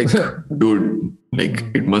 I was like, dude, like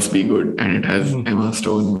it must be good. And it has Emma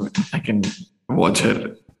Stone. I can watch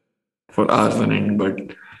her for hours on end.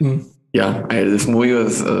 But yeah, this movie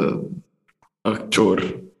was a chore.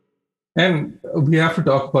 And we have to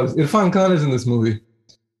talk about Irfan Khan is in this movie.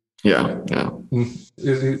 Yeah. He's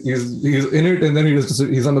in it, and then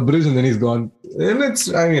he's on the bridge, and then he's gone. And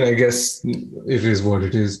I guess it is what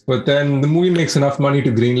it is. But then the movie makes enough money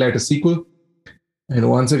to greenlight a sequel. And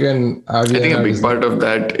once again, I think a big part of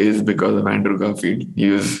that is because of Andrew Garfield.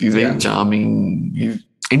 He's very charming,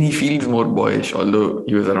 and he feels more boyish, although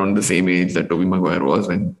he was around the same age that Tobey Maguire was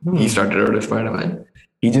when he started out as Spider-Man.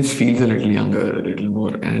 He just feels a little younger, a little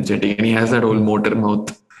more energetic, and he has that whole motor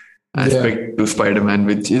mouth aspect to Spider-Man,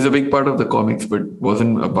 which is a big part of the comics, but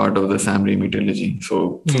wasn't a part of the Sam Raimi trilogy.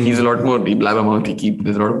 So he's a lot more blabbermouth.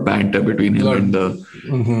 There's a lot of banter between him and the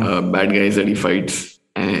bad guys that he fights.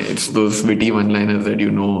 And it's those witty one-liners that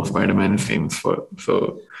Spider-Man is famous for.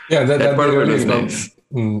 So that part of it is nice.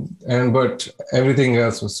 But everything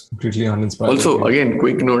else was completely uninspiring. Also, again,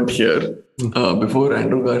 quick note here. Before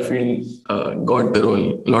Andrew Garfield got the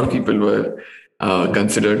role, a lot of people were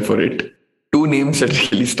considered for it. Two names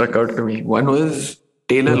that really stuck out to me. One was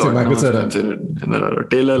Taylor Lautner was considered. And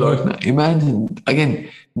Taylor Lautner. Imagine, again,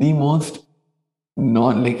 the most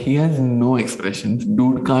he has no expressions.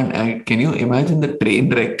 Dude can't act. Can you imagine the train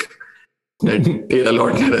wreck that Taylor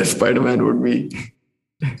Lautner as Spider-Man would be?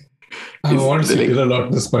 I want to see Taylor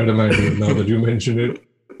Lautner Spider-Man now that you mentioned it.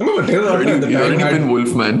 I remember Taylor Lautner at the time had been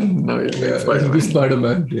Wolfman. Now he's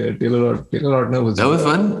Spider-Man. Yeah, Taylor Lautner was... That was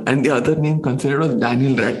one. And the other name considered was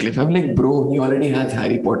Daniel Radcliffe. I'm like, bro, he already has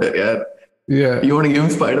Harry Potter. Yeah. You want to give him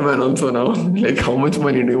Spider-Man also now? Like, how much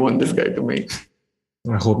money do you want this guy to make?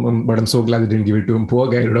 I hope, but I'm so glad they didn't give it to him. Poor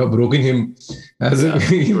guy, would have broken him.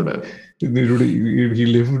 He lived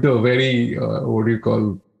a very, what do you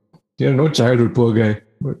call, no childhood, poor guy.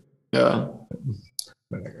 But, yeah.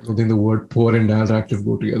 I don't think the word poor and attractive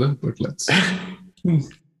go together, but let's.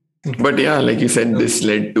 But yeah, like you said, this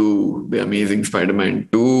led to the Amazing Spider-Man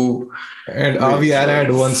 2. And Avi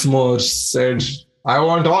Arad once more said, I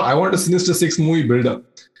want a Sinister Six movie build-up.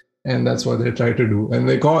 And that's what they try to do. And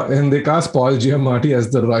they cast Paul Giamatti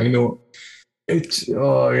as the Rhino. It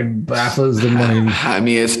baffles the mind.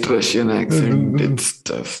 Hammiest Russian accent. It's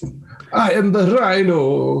tough. I am the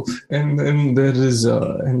Rhino. And then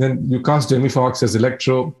and then you cast Jamie Foxx as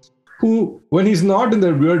Electro, who, when he's not in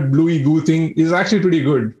the weird bluey goo thing, is actually pretty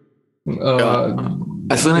good.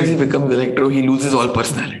 As soon as he becomes Electro, he loses all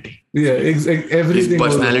personality. Yeah, everything. His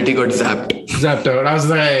personality got zapped out. I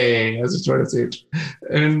was just trying to say it.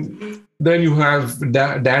 And then you have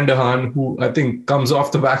Dan DeHaan, who I think comes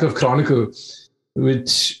off the back of Chronicle,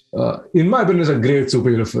 which, in my opinion, is a great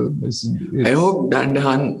superhero film. I hope Dan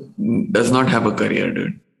DeHaan does not have a career,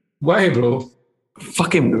 dude. Why, bro?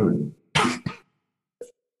 Fuck him, dude.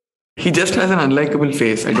 He just has an unlikable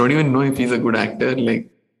face. I don't even know if he's a good actor. Like,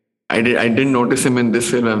 I didn't notice him in this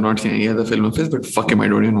film. I've not seen any other film of his, but fuck him. I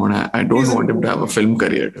don't want him to have a film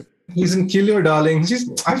career. He's in Kill Your Darling.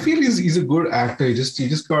 I feel he's a good actor. He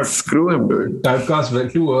just got screw him, dude. Typecast well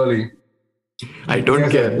too early. I don't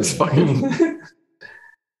care. Just fuck him.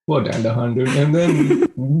 Poor Dan DeHaan, dude. And then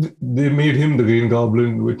they made him the Green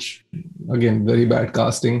Goblin, which again, very bad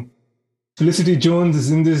casting. Felicity Jones is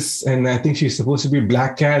in this, and I think she's supposed to be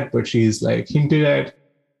Black Cat, but she's like hinted at.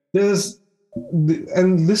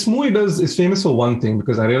 And this movie is famous for one thing,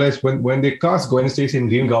 because I realized when they cast Gwen Stacy and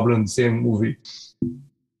Green Goblin in the same movie,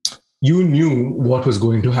 you knew what was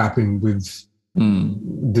going to happen with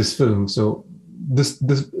this film. So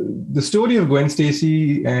the story of Gwen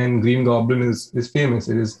Stacy and Green Goblin is famous.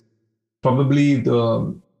 It is probably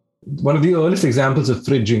one of the earliest examples of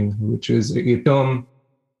fridging, which is a term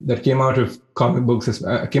that came out of comic books,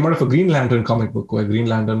 came out of a Green Lantern comic book, where Green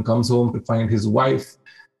Lantern comes home to find his wife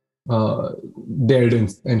dead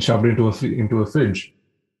and shoved into a fridge.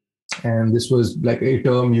 And this was like a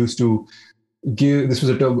term used to give. This was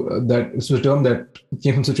a term that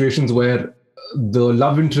came from situations where the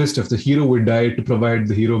love interest of the hero would die to provide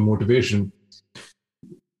the hero motivation.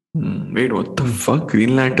 Wait, what the fuck?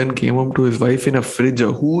 Green Lantern came home to his wife in a fridge.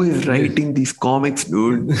 Who is writing these comics,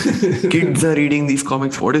 dude? Kids are reading these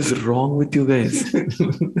comics. What is wrong with you guys?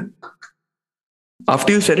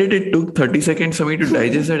 After you said it took 30 seconds for me to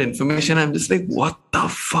digest that information. I'm just like, what the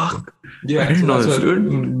fuck? Yeah, I didn't know this,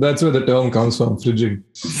 dude. That's where the term comes from, fridging.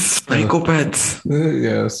 Psychopaths.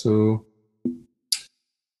 Yeah, so...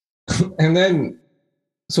 And then...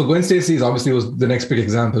 So Gwen Stacy obviously was the next big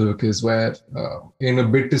example, because where in a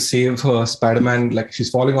bid to save her, Spider-Man, like she's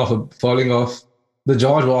falling off the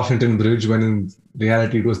George Washington Bridge when in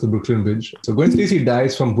reality, it was the Brooklyn Bridge. So Gwen Stacy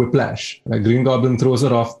dies from whiplash. Like Green Goblin throws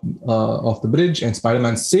her off the bridge, and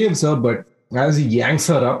Spider-Man saves her. But as he yanks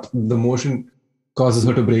her up, the motion causes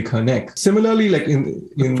her to break her neck. Similarly, like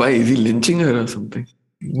in Why is he lynching her or something?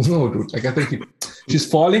 No, dude. Like I think she's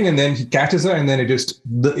falling, and then he catches her, and then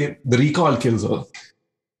the recoil kills her.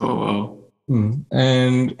 Oh wow.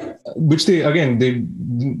 And which they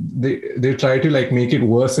try to like make it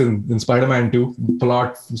worse in Spider-Man 2.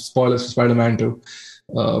 Plot spoilers for Spider-Man 2,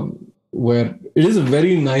 where it is a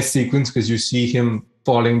very nice sequence because you see him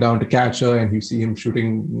falling down to catch her, and you see him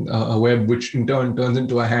shooting a web, which in turn turns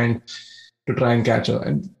into a hand to try and catch her.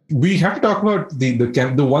 And we have to talk about another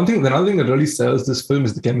thing that really sells this film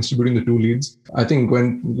is the chemistry between the two leads. I think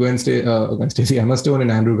Gwen Stacy, Emma Stone,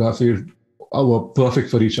 and Andrew Garfield were perfect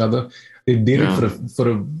for each other. They dated for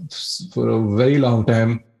a very long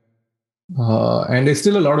time, and there's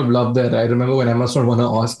still a lot of love there. I remember when Emma Stone won her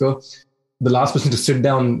Oscar, the last person to sit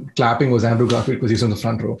down clapping was Andrew Garfield because he's on the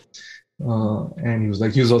front row, and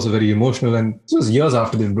he was also very emotional. And this was years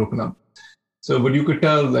after they'd broken up. So, but you could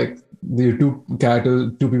tell like the two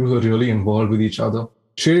people who were really involved with each other.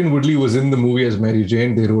 Shailene Woodley was in the movie as Mary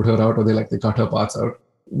Jane. They wrote her out, or they cut her parts out.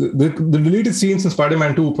 The deleted scenes in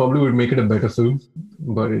Spider-Man 2 probably would make it a better film,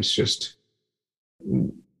 but it's just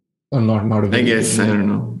not a I guess, I don't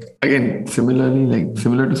know. Again,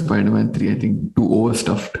 similar to Spider-Man 3, I think too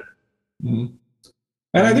overstuffed. And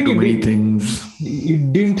I think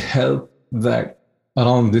it didn't help that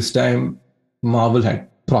around this time Marvel had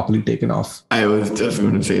properly taken off. I was just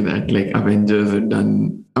going to say that, like Avengers had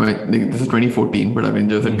done, this is 2014, but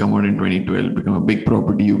Avengers had come out in 2012, become a big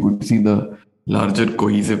property. You could see the larger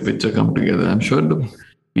cohesive picture come together. I'm sure the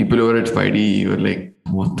people over at Spidey were like,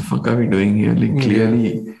 what the fuck are we doing here? Like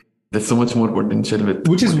clearly there's so much more potential with...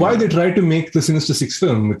 Which is why they tried to make the Sinister Six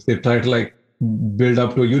film, which they tried to like build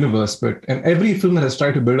up to a universe. And every film that has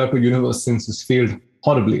tried to build up to a universe since has failed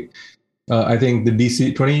horribly. I think the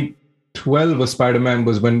DC 2012 was Spider-Man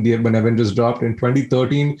was when Avengers dropped. In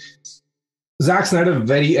 2013, Zack Snyder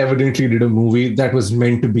very evidently did a movie that was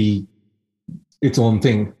meant to be its own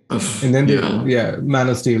thing. And then Man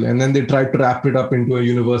of Steel. And then they tried to wrap it up into a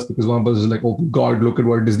universe because one was like, oh God, look at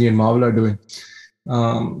what Disney and Marvel are doing.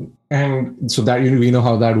 And so that we know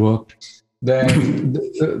how that worked. Then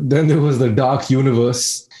there was the Dark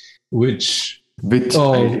Universe, which it's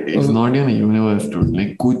not even a universe, dude.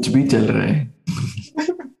 Like kuch bhi chal raha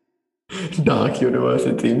hai. Dark Universe,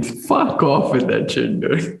 it seems. Fuck off with that shit,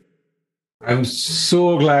 dude. I'm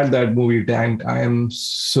so glad that movie tanked. I am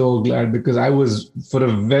so glad because I was for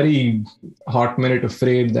a very hot minute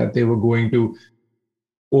afraid that they were going to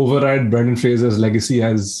override Brendan Fraser's legacy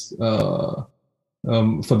as for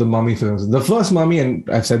the Mummy films. The first Mummy, and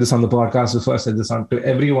I've said this on the podcast before, I've said this on to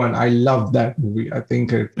everyone. I love that movie. I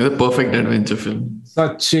think it's a perfect adventure film.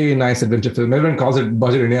 Such a nice adventure film. Everyone calls it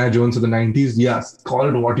Budget Indiana Jones of the 90s. Yes, call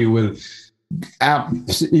it what you will.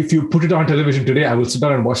 If you put it on television today, I will sit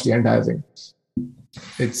down and watch the entire thing.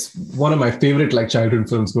 It's one of my favorite like childhood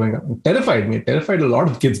films growing up. It terrified me. It terrified a lot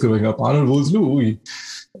of kids growing up. Arnold Vosloo.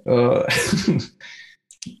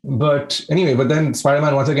 But anyway, then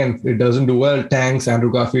Spider-Man, once again, it doesn't do well. Tanks.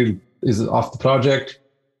 Andrew Garfield is off the project.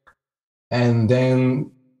 And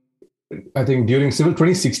then I think during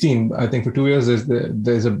 2016, I think for 2 years,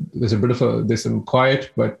 there's some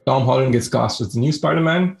quiet, but Tom Holland gets cast as the new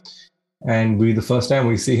Spider-Man. And the first time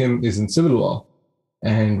we see him is in Civil War.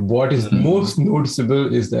 And what is most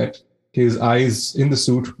noticeable is that his eyes in the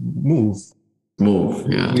suit move.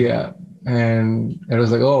 Yeah. And I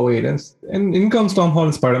was like, oh, wait. And in comes Tom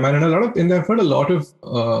Holland Spider-Man. And I've heard a lot of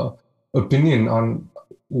opinion on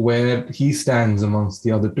where he stands amongst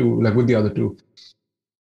the other two, like with the other two.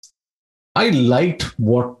 I liked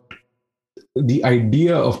the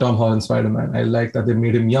idea of Tom Holland Spider-Man. I like that they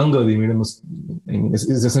made him younger. They made him,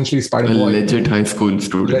 is essentially Spider-Man. A legit high school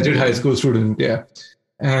student. Yeah.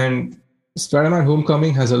 And Spider-Man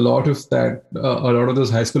Homecoming has a lot of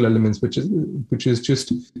those high school elements, which is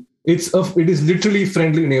just, it is literally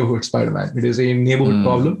friendly neighborhood Spider-Man. It is a neighborhood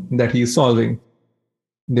problem that he is solving.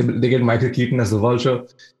 They get Michael Keaton as the Vulture.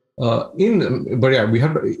 We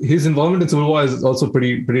have his involvement in Civil War is also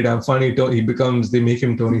pretty damn funny. They make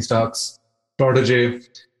him Tony Stark's protege.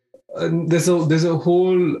 There's a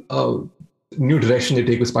whole new direction they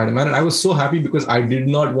take with Spider-Man, and I was so happy because I did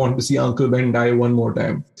not want to see Uncle Ben die one more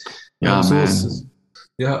time.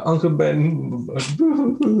 Uncle Ben.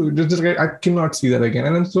 I cannot see that again,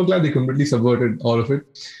 and I'm so glad they completely subverted all of it,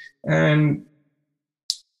 and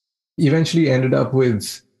eventually ended up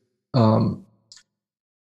with.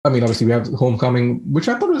 Obviously we have Homecoming, which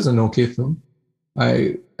I thought was an okay film.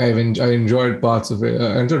 I I enjoyed parts of it.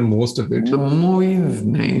 I enjoyed most of it. The movie is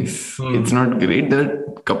nice. It's not great. There are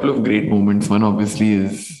a couple of great moments. One obviously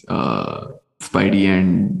is Spidey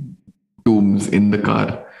and Toomes in the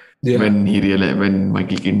car when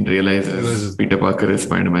Michael Keaton realizes Peter Parker is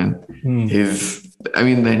Spider-Man.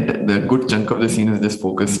 The good chunk of the scene is just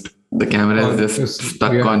focused. The camera is just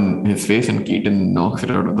stuck on his face, and Keaton knocks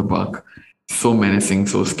it out of the park. So menacing,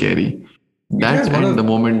 so scary. That and the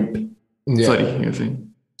moment. Sorry, you're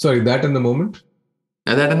saying. Sorry, that and the moment.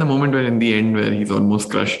 That in the moment where in the end where he's almost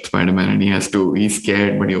crushed Spider-Man and he's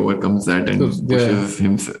scared, but he overcomes that and pushes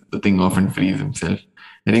the thing off and frees himself.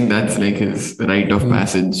 I think that's like his rite of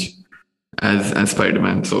passage as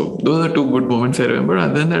Spider-Man. So those are two good moments I remember.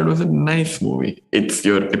 Other than that, it was a nice movie. It's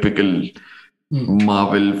your typical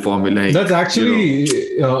Marvel formula. That's actually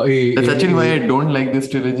why I don't like this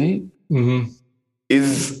trilogy.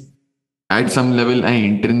 Is at some level I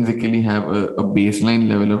intrinsically have a baseline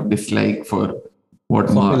level of dislike for what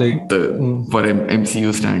for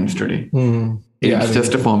MCU stands today. It's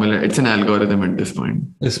just a formula. It's an algorithm at this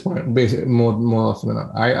point. Basically, more often than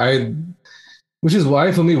not. Which is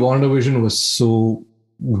why for me WandaVision was so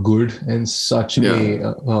good and such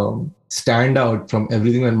a standout from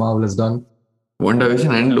everything that Marvel has done.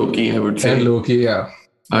 WandaVision and Loki, I would say. And Loki,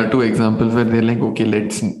 are two examples where they're like, okay,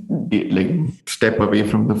 let's step away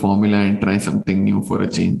from the formula and try something new for a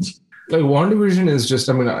change. Like WandaVision is just,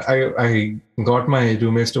 I got my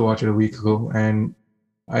roommates to watch it a week ago, and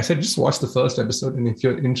I said, just watch the first episode, and if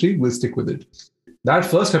you're intrigued, we'll stick with it. That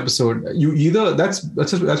first episode,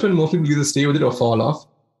 that's when most people either stay with it or fall off.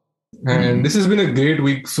 And this has been a great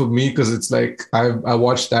week for me because it's like I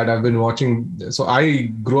watched that. I've been watching. So I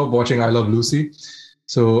grew up watching I Love Lucy.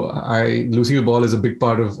 So Lucille Ball is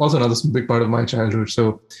also another big part of my childhood.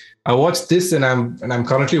 So I watched this, and I'm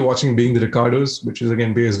currently watching Being the Ricardos, which is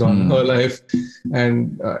again based on her life.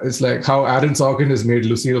 And it's like how Aaron Sorkin has made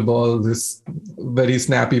Lucille Ball this very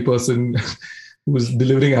snappy person who's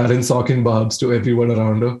delivering Aaron Sorkin barbs to everyone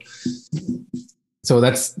around her. So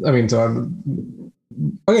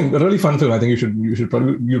again, a really fun film. I think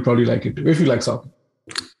you'll probably like it if you like Sorkin.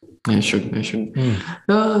 I should.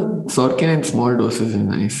 Sorkin in small doses is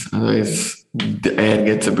nice. Otherwise, the air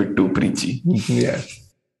gets a bit too preachy. Yeah.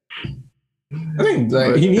 I think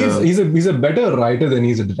he's a better writer than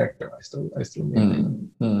he's a director. I still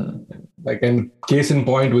mean. And case in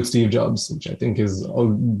point with Steve Jobs, which I think is a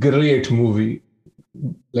great movie.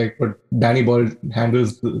 Like, but Danny Boyle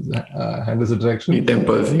handles the direction. He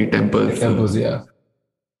tempers. Yeah.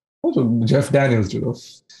 Also, Jeff Daniels,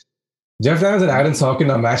 Jeff Daniels and Aaron Sorkin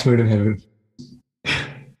are match made in heaven.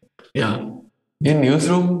 Yeah. In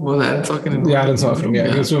Newsroom, was Aaron Sorkin? Aaron Sorkin.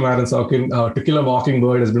 Yeah. Newsroom, Aaron Sorkin. To Kill a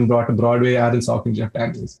Mockingbird has been brought to Broadway. Aaron Sorkin, Jeff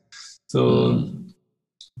Daniels. So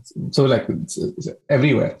like it's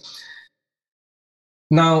everywhere.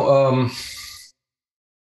 Now,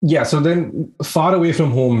 so then Far Away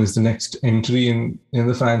From Home is the next entry in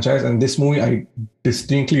the franchise, and this movie I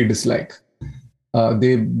distinctly dislike.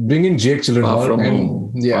 They bring in Jake Gyllenhaal.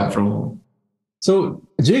 Far From Home. So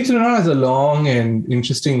Jake Gyllenhaal has a long and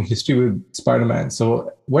interesting history with Spider-Man.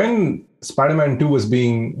 So when Spider-Man 2 was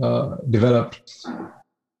being developed,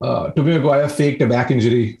 Tobey Maguire faked a back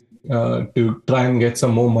injury to try and get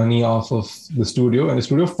some more money off of the studio, and the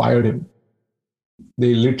studio fired him.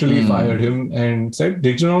 They literally fired him and said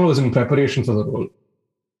Jake Gyllenhaal was in preparation for the role.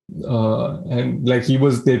 And like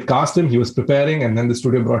they'd cast him, he was preparing, and then the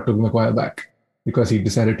studio brought Tobey Maguire back because he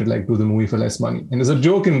decided to do the movie for less money. And there's a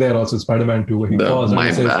joke in there also, Spider-Man 2, where he calls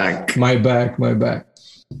and says, my back.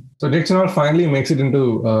 So Jake Gyllenhaal finally makes it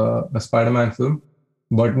into a Spider-Man film,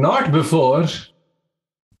 but not before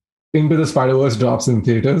Into the Spider-Verse drops in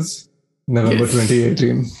theaters, November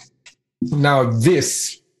 2018. Now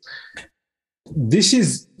this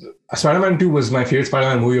is Spider-Man 2 was my favorite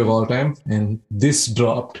Spider-Man movie of all time, and this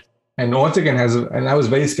dropped. And once again and I was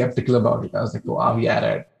very skeptical about it. I was like, wow,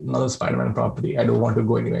 right, another Spider-Man property. I don't want to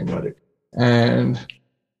go anywhere near it. And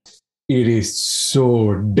it is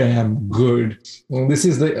so damn good. And this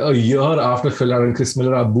is a year after Phil and Chris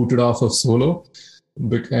Miller are booted off of Solo,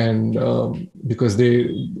 and because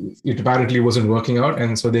it apparently wasn't working out,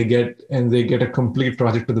 and so they get a complete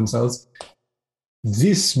project to themselves.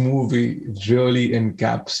 This movie really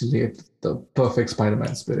encapsulates the perfect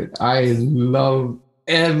Spider-Man spirit. I love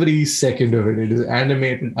every second of it. It is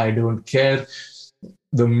animated. I don't care.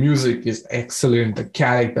 The music is excellent. The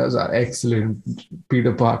characters are excellent.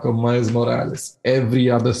 Peter Parker, Miles Morales,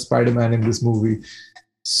 every other Spider-Man in this movie.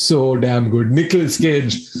 So damn good. Nicolas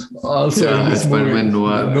Cage also in this movie. Spider-Man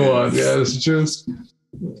Noir. Yeah, it's just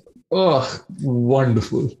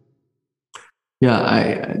wonderful.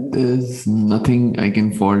 There's nothing I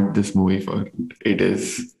can fault this movie for.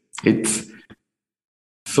 It's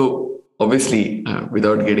so obviously,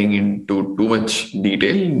 without getting into too much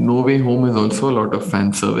detail, No Way Home is also a lot of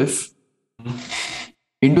fan service.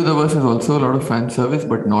 Into the Verse is also a lot of fan service,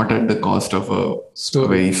 but not at the cost of a Story.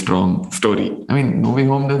 very strong story. I mean, No Way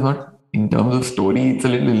Home does not, in terms of story, it's a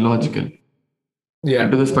little illogical. Yeah.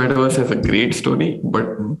 Into the Spider-Verse has a great story,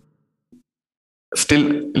 but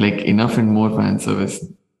still like enough and more fan service.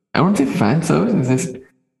 I won't say fan service, it's just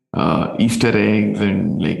Easter eggs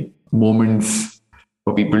and like moments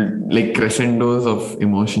for people, like crescendos of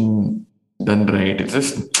emotion done right. It's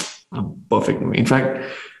just a perfect movie. In fact,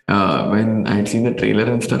 when I had seen the trailer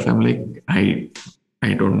and stuff, I'm like, I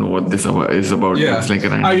don't know what this is about. Yeah. It's like a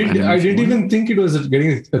random I didn't movie. even think it was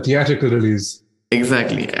getting a theatrical release.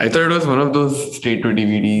 Exactly. I thought it was one of those straight to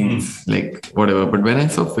DVDs, like whatever. But when I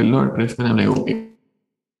saw Phil Lord Crispin, I'm like, okay,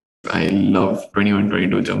 I love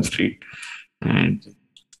 2122 Jump Street. And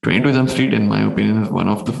 22 Jump Street, in my opinion, is one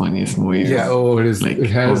of the funniest movies. Yeah, it is. Like, it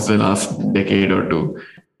has of the last decade or two.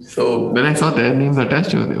 So when I saw their names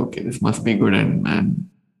attached, I was like, okay, this must be good. And man,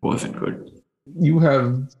 was it good. You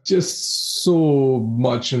have just so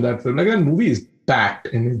much in that film. Like, that movie is packed,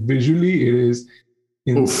 and visually it is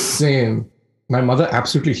insane. My mother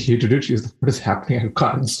absolutely hated it. She's like, what is happening? I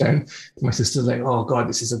can't understand. My sister's like, oh God,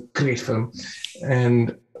 this is a great film.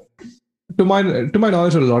 And to my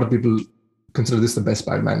knowledge, a lot of people consider this the best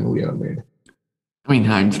Spider-Man movie ever made. I mean,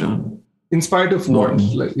 hands down. In spite of what,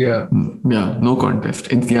 no contest.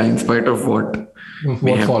 In spite of what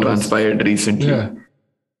have transpired recently,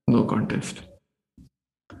 no contest.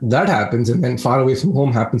 That happens, and then Far Away From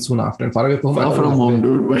Home happens soon after. And Far Away From Home,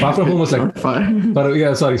 dude. Far From Home was like far.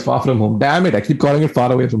 Far From Home. Damn it! I keep calling it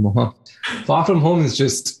Far Away From Home. Huh? Far From Home is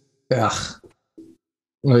just that's.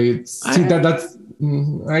 I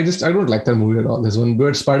don't like that movie at all. There's one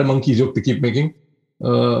weird spider monkey joke they keep making,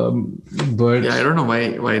 but I don't know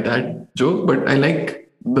why that joke, but I like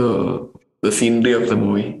the scenery of the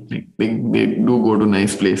movie. Like they do go to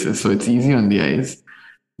nice places, so it's easy on the eyes.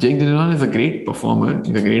 Jake Gyllenhaal is a great performer.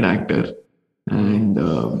 He's a great actor, and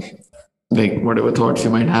like whatever thoughts you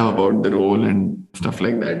might have about the role and stuff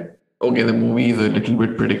like that. Okay, the movie is a little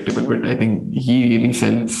bit predictable, but I think he really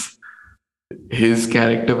sells his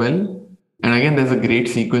character well. And again, there's a great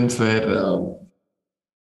sequence where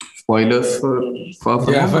spoilers for Far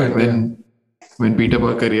From Home, when Peter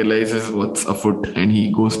Parker realizes what's afoot and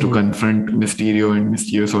he goes to confront Mysterio, and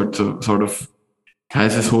Mysterio sort of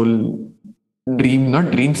has this whole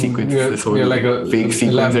not dream sequence, this whole like a fake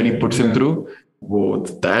sequence that he puts him through. Whoa,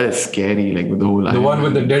 that is scary. Like with the whole one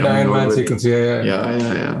with the dead Iron Man sequence.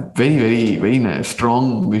 Yeah. Very, very, very nice,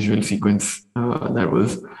 strong visual sequence. That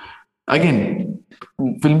was, again,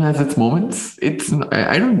 film has its moments.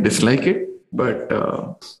 I don't dislike it, but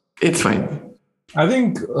it's fine. I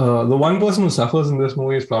think the one person who suffers in this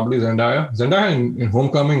movie is probably Zendaya. Zendaya in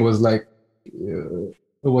Homecoming was like, it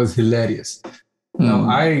was hilarious. Now,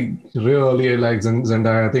 I really like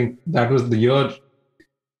Zendaya. I think that was a year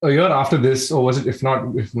after this, or was it, if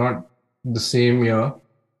not the same year?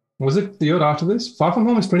 Was it the year after this? Far From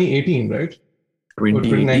Home is 2018, right?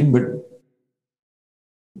 2018, but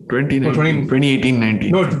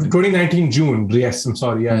 2018-19. No, 2019 June. Yes, I'm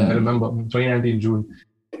sorry. Yeah, I remember. 2019 June.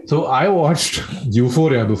 So I watched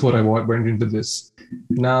Euphoria before I went into this.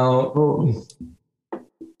 Now,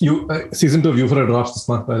 season 2 of Euphoria drops this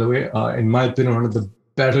month, by the way. In my opinion, one of the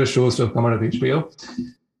better shows to have come out of HBO.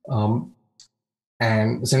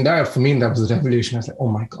 And Zendaya, for me, that was a revelation. I was like, oh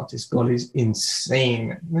my God, this girl is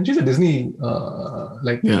insane. And she's a Disney,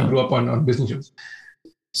 she grew up on Disney shows.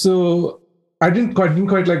 So I didn't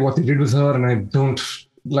quite like what they did with her, and I don't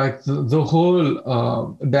like the whole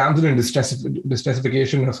damsel in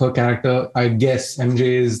distressification of her character. I guess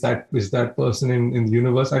MJ is that person in the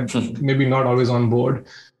universe. I'm maybe not always on board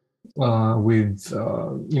with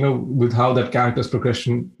how that character's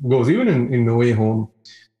progression goes, even in No Way Home,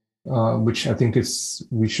 which I think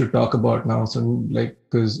we should talk about now. So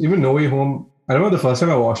because even No Way Home, I remember the first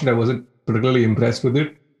time I watched it, I wasn't particularly impressed with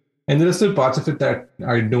it, and there are still parts of it that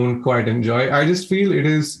I don't quite enjoy. I just feel it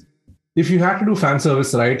is, if you have to do fan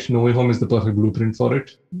service right, No Way Home is the perfect blueprint for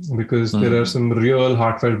it, because there are some real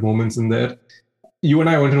heartfelt moments in there. You and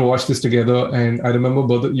I went and watched this together, and I remember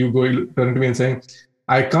both of you turning to me and saying,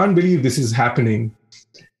 I can't believe this is happening.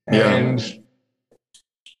 And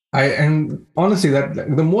honestly, that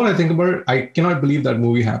the more I think about it, I cannot believe that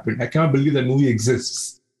movie happened. I cannot believe that movie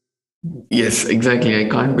exists. Yes, exactly. I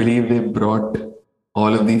can't believe they brought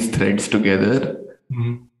all of these threads together.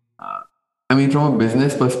 I mean, from a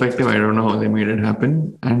business perspective, I don't know how they made it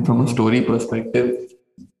happen. And from a story perspective,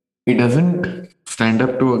 it doesn't stand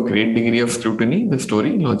up to a great degree of scrutiny, the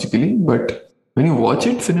story, logically, but when you watch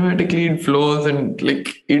it cinematically, it flows and like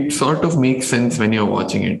it sort of makes sense when you're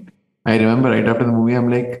watching it. I remember right after the movie, I'm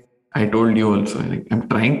like, I told you also, like, I'm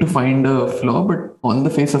trying to find a flaw, but on the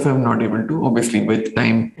face of it, I'm not able to. Obviously, with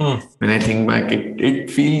time, when I think back, it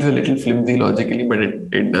feels a little flimsy logically, but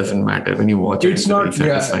it doesn't matter. When you watch it, It's it's very not,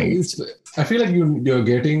 yeah. satisfying. I feel like you're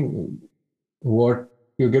getting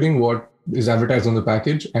what is advertised on the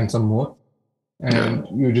package and some more, and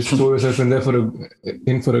you just throw yourself in there for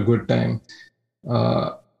a good time.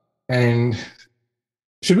 And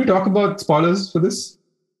should we talk about spoilers for this?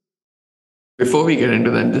 Before we get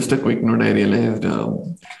into that, just a quick note. I realized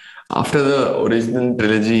after the original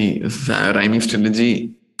trilogy, Raimi's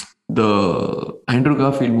trilogy, the Andrew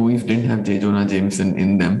Garfield movies didn't have J. Jonah Jameson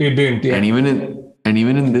in them. It didn't, yeah. And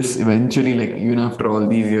even in this, eventually, like even after all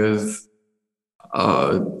these years,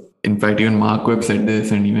 in fact, even Mark Webb said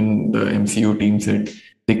this, and even the MCU team said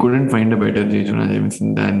they couldn't find a better J. Jonah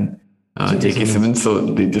Jameson than J.K. Simmons. So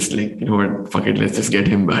they just like, you know what, fuck it, let's just get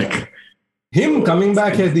him back. Him coming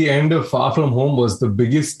back at the end of Far From Home was the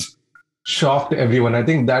biggest shock to everyone. I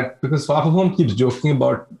think that because Far From Home keeps joking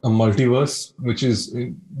about a multiverse, which is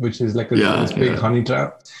like a big honey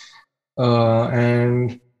trap.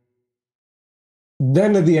 And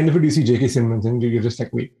then at the end of it, you see J.K. Simmons, and you're just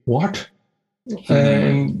like, wait, what?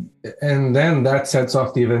 And then that sets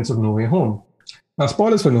off the events of No Way Home. Now,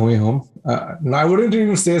 spoilers for No Way Home. Now, I wouldn't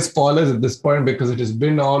even say spoilers at this point because it has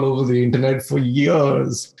been all over the internet for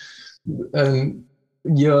years. And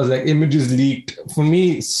years, like images leaked. For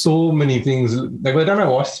me, so many things. Like by the time I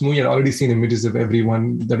watched this movie, I'd already seen images of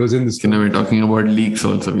everyone that was in this. Now we're talking about leaks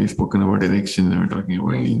also. We've spoken about elections. Now we're talking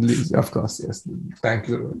about leaks. Of course, yes. Thank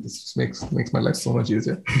you. This makes my life so much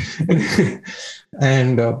easier.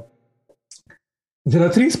 And there are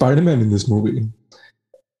 3 Spider-Man in this movie.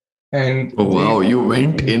 And oh wow, you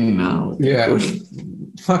went in now. Yeah.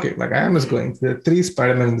 Fuck it. Like I am just going. There are 3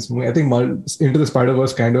 Spider-Man in this movie. I think Into the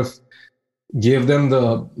Spider-Verse kind of gave them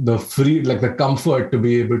the free, like the comfort to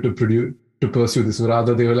be able to pursue this.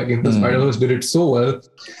 Rather, they were like, Into the Spider-Verse did it so well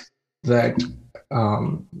that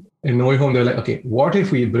in No Way Home, they're like, okay, what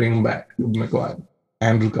if we bring back Maguire,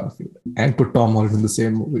 Andrew Garfield, and put Tom Holland in the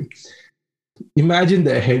same movie? Imagine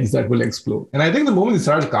the heads that will explode. And I think the moment they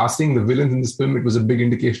started casting the villains in this film, it was a big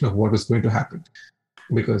indication of what was going to happen.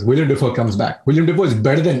 Because William Dafoe comes back. William Dafoe is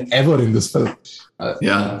better than ever in this film.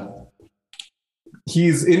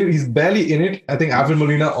 He's in it. He's barely in it. I think Alfred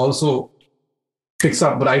Molina also picks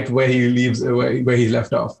up right where he leaves, where he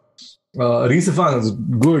left off. Rhys Ifans is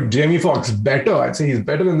good. Jamie Foxx better. I'd say he's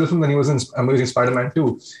better in this one than he was in Amazing Spider-Man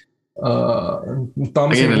 2.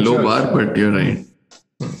 Thomas Again, a low bar, but you're right.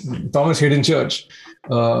 Thomas Hayden Church.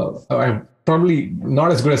 I'm probably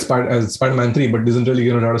not as good as Spider-Man 3, but doesn't really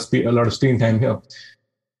get a lot of screen time here.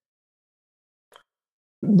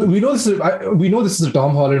 We know this is a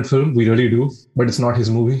Tom Holland film. We really do, but it's not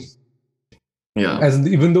his movie. Yeah.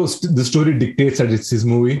 Even though the story dictates that it's his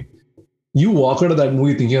movie, you walk out of that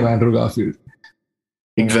movie thinking of Andrew Garfield.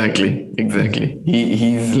 Exactly. The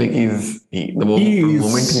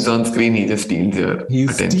moment he's on screen, he just steals your attention. He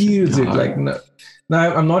steals it. Like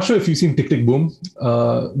now, I'm not sure if you've seen Tick Tick Boom,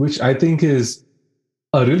 which I think is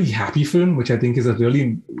a really happy film, which is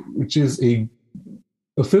a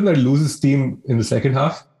film that loses steam in the second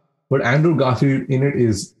half, but Andrew Garfield in it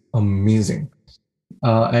is amazing.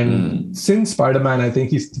 Since Spider-Man, I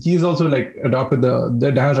think he's also like adopted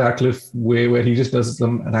the Dan Radcliffe way where he just does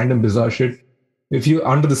some random bizarre shit. If you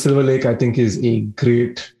Under the Silver Lake, I think is a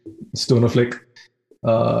great stoner flick.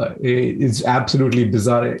 It's absolutely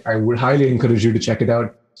bizarre. I would highly encourage you to check it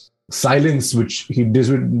out. Silence, which he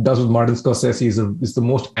does with Martin Scorsese, is the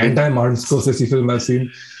most anti-Martin Scorsese film I've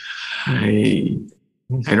seen.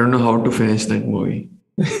 I don't know how to finish that movie.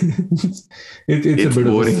 it's a bit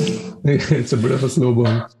boring. It's a bit of a slow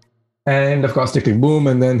burn. And of course, Tick Tick Boom,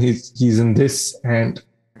 and then he's in this and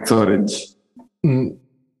Hacksaw Ridge.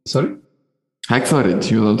 Sorry? Hacksaw Ridge.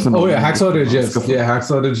 He was also Hacksaw Ridge. Yes,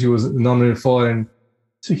 Hacksaw Ridge. He was nominated for, and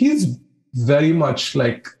so he's very much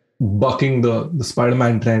like bucking the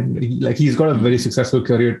Spider-Man trend. He's got a very successful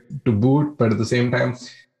career to boot, but at the same time,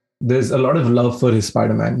 there's a lot of love for his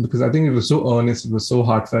Spider-Man because I think it was so earnest, it was so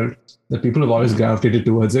heartfelt that people have always gravitated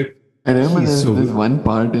towards it. I remember there's one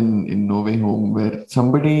part in No Way Home where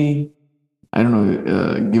somebody, I don't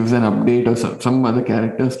know, gives an update or some other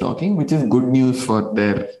characters talking, which is good news for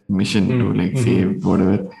their mission to save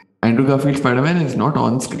whatever. Andrew Garfield Spider-Man is not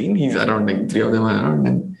on screen. He's around, like 3 of them are around,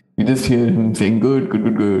 and You just hear him saying good, good,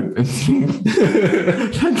 good, good. That's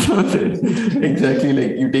not it. Exactly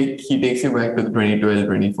like he takes you back to the 2012,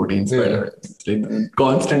 2014 Spider-Man. It's like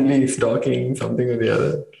constantly he's talking something or the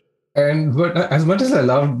other. But as much as I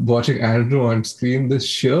loved watching Andrew on screen, the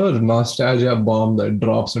sheer nostalgia bomb that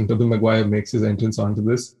drops when Tobey Maguire makes his entrance onto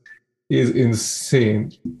this is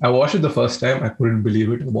insane. I watched it the first time, I couldn't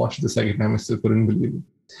believe it. I watched it the second time, I still couldn't believe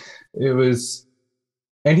it. It was,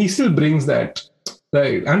 and he still brings that.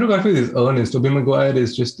 Like Andrew Garfield is earnest. Tobey Maguire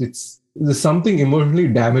is just there's something emotionally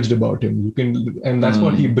damaged about him. And that's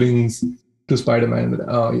what he brings to Spider-Man.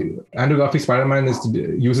 Andrew Garfield's Spider-Man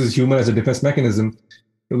uses humor as a defense mechanism.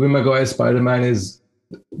 Tobey Maguire's Spider-Man is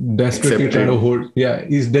desperately trying to hold. Yeah,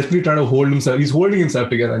 he's desperately trying to hold himself. He's holding himself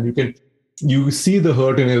together, and you see the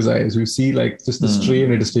hurt in his eyes. You see like just the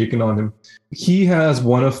strain it has taken on him. He has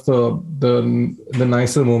one of the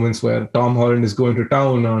nicer moments where Tom Holland is going to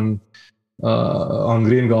town on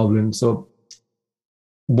Green Goblin. So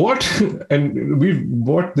what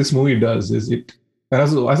this movie does is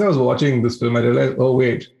as I was watching this film, I realized, oh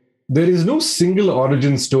wait, there is no single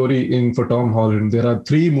origin story for Tom Holland. There are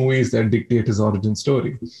 3 movies that dictate his origin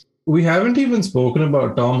story. We haven't even spoken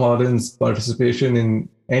about Tom Holland's participation in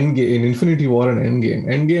Infinity War and Endgame.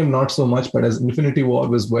 Endgame, not so much, but as Infinity War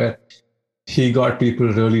was where he got people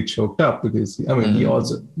really choked up because, he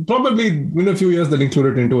also, probably in a few years, they'll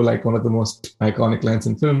include it into like one of the most iconic lines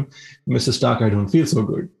in film, Mr. Stark, I don't feel so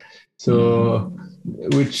good. So,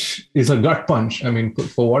 which is a gut punch.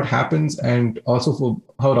 For what happens and also for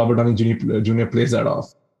how Robert Downey Jr. plays that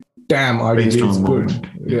off. Damn, RDJ is good.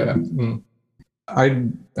 Yeah. I've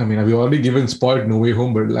already given spoiled No Way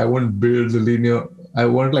Home, but I won't build the linear. I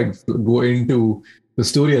won't go into the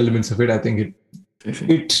story elements of it. I think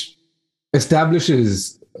it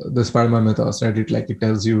establishes the Spider-Man mythos, right? It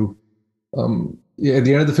tells you at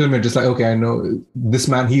the end of the film, it's just like, okay, I know this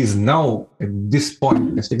man, he is now at this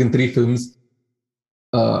point, it's taken 3 films.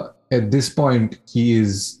 At this point, he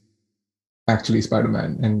is actually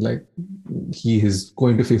Spider-Man, and he is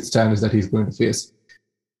going to face challenges that he's going to face.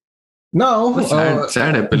 Now,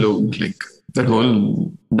 sad epilogue, like that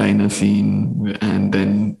whole diner scene, and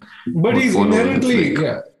then. But he's inherently,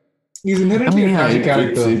 he's inherently a tragic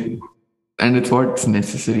character. And it's what's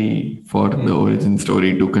necessary for the origin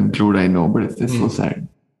story to conclude, I know, but it's just so sad.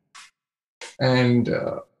 And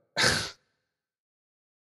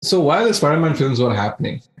so while the Spider-Man films were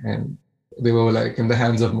happening and they were in the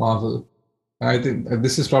hands of Marvel, I think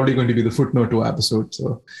this is probably going to be the footnote to episode.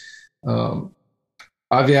 So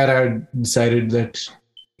Aviar had decided that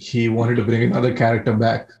he wanted to bring another character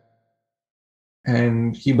back,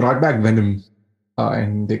 and he brought back Venom.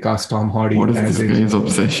 And they cast Tom Hardy. What is this guy's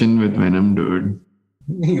obsession with Venom, dude?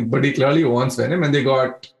 But he clearly wants Venom, and they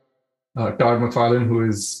got Todd McFarlane, who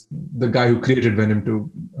is the guy who created Venom,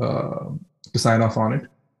 to sign off on it.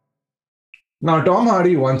 Now, Tom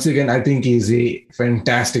Hardy, once again, I think is a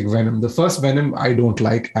fantastic Venom. The first Venom I don't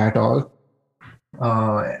like at all,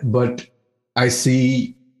 but I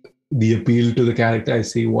see the appeal to the character. I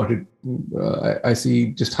see I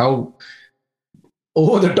see just how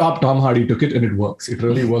over the top Tom Hardy took it, and it works. It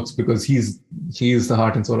really works because he is the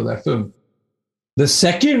heart and soul of that film. The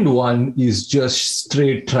second one is just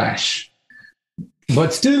straight trash,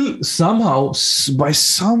 but still somehow, by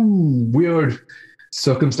some weird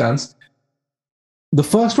circumstance, the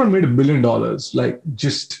first one made $1 billion.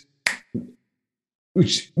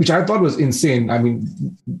 Which I thought was insane.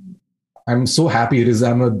 I'm so happy Riz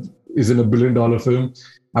Ahmed is in a $1 billion film.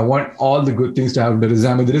 I want all the good things to happen to Riz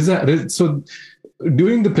Ahmed. So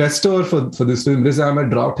during the press tour for this film, Riz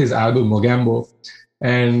Ahmed dropped his album Mogambo,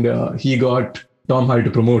 and he got Tom Hardy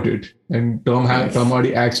to promote it. And Tom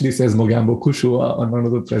Hardy actually says Mogambo Kushua on one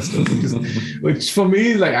of the press tours, which for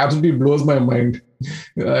me absolutely blows my mind.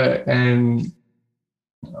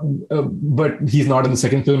 But he's not in the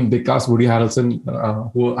second film. They cast Woody Harrelson,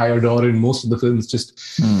 who I adore in most of the films.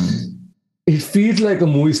 It feels like a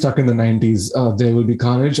movie stuck in the 90s. There Will Be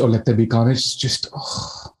Carnage, or Let There Be Carnage. It's just,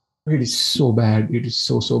 it is so bad. It is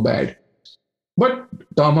so bad. But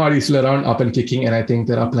Tom Hardy is still around, up and kicking, and I think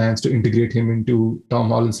there are plans to integrate him into Tom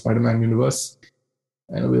Holland's Spider-Man universe.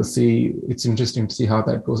 And we'll see. It's interesting to see how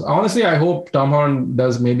that goes. Honestly, I hope Tom Holland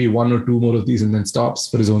does maybe 1 or 2 more of these and then stops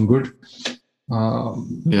for his own good.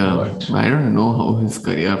 But I don't know how his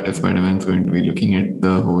career after Spider-Man is going to be, looking at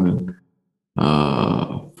the whole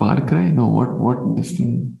Far Cry. No, what this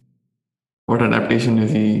thing? What adaptation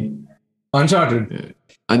is he? Uncharted.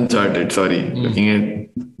 Sorry, looking at,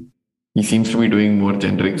 he seems to be doing more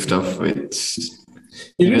generic stuff, which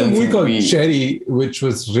he did a movie called Cherry, which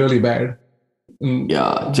was really bad.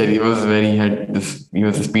 Yeah, Cherry was he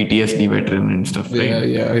was this PTSD veteran and stuff, right?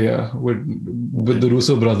 Yeah. With the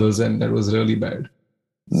Russo brothers, and that was really bad.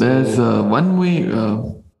 There's one movie,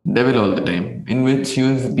 Devil All the Time, in which he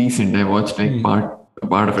was decent. I watched like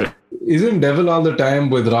part of it. Isn't Devil All the Time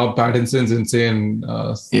with Rob Pattinson's insane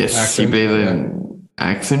Yes, accent? he plays an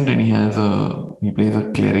accent, and he plays a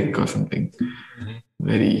cleric or something.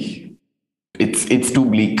 Very. It's too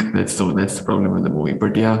bleak. That's the problem with the movie.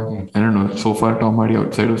 But yeah, I don't know. So far, Tom Hardy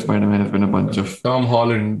outside of Spider-Man has been a bunch of Tom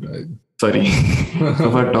Holland. Sorry.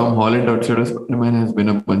 So far, Tom Holland outside of Spider-Man has been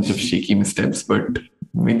a bunch of shaky missteps, but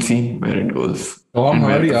we'll see where it goes. Tom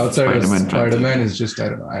Hardy outside of Spider-Man is just, I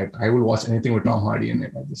don't know. I will watch anything with Tom Hardy in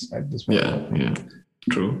it at this point. Yeah,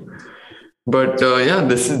 true. But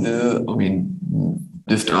this is, I mean,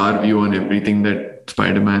 just our view on everything that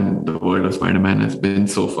Spider-Man, the world of Spider-Man has been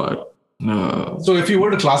so far. So if you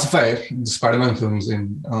were to classify the Spider-Man films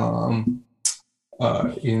in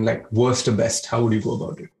like worst to best, how would you go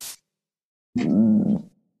about it?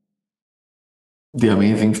 The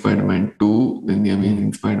Amazing Spider-Man 2, then The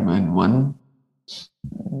Amazing Spider-Man 1,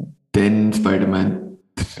 then Spider-Man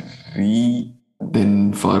 3,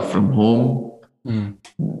 then Far From Home,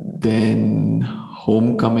 then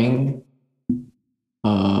Homecoming.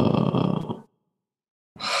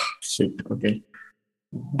 Okay.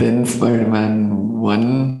 Then Spider-Man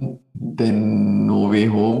 1, then No Way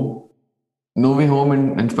Home. No Way Home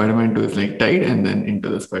and Spider-Man 2 is like tied, and then Into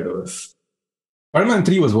the Spider-Verse. Spider-Man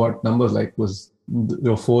 3 was what? Numbers like was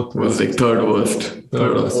your fourth? Was like third worst.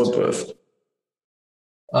 Third or fourth worst.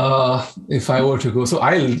 If I were to go, so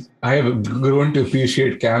I have grown to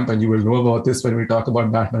appreciate Camp, and you will know about this when we talk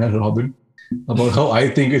about Batman and Robin, about how I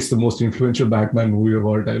think it's the most influential Batman movie of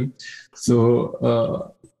all time.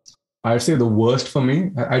 So I'd say the worst for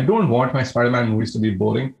me, I don't want my Spider-Man movies to be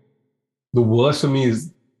boring. The worst for me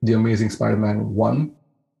is The Amazing Spider-Man 1,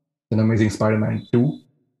 then Amazing Spider-Man 2,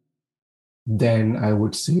 then I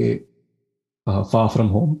would say Far From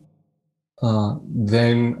Home.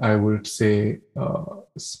 Then I would say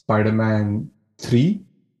Spider-Man 3,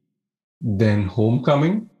 then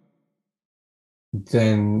Homecoming,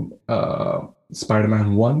 then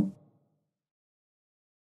Spider-Man 1.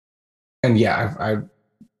 And yeah,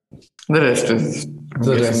 the rest is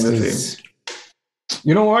the same.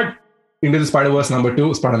 You know what? Into the Spider-Verse number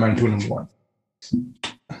 2, Spider-Man 2 number 1.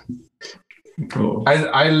 Oh.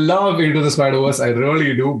 I love Into the Spider-Verse, I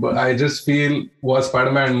really do, but I just feel what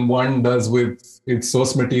Spider-Man 1 does with its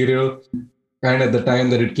source material, and at the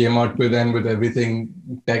time that it came out with, and with everything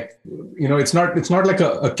tech, it's not like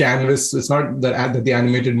a canvas. It's not that the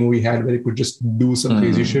animated movie had, where it could just do some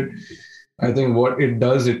crazy shit. I think what it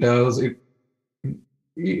does,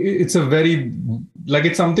 it's a very, like,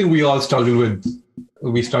 it's something we all struggle with.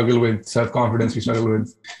 We struggle with self-confidence. We struggle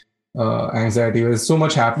with anxiety. There's so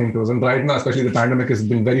much happening to us, and right now, especially the pandemic, has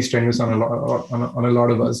been very strenuous on a lot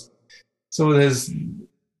of us. So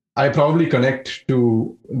I probably connect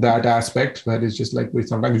to that aspect, where it's just like,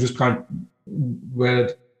 sometimes you just can't, where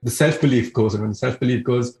the self-belief goes, and when the self-belief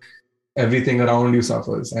goes, everything around you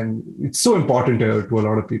suffers. And it's so important to a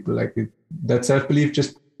lot of people. Like that self-belief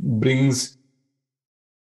just brings,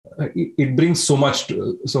 it brings so much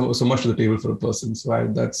to the table for a person. So I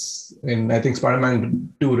think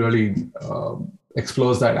Spider-Man 2 really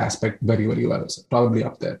explores that aspect very, very well. So probably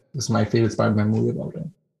up there. It's my favorite Spider-Man movie of all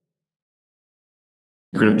time.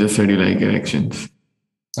 You could have just said you like erections.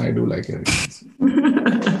 I do like erections.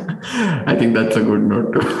 I think that's a good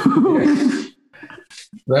note too. Yeah.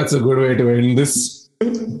 That's a good way to end this.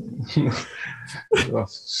 Oh,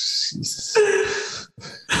 Jesus.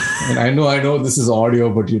 And I know this is audio,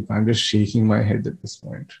 but I'm just shaking my head at this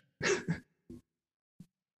point.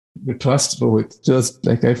 The trust, Rohit, just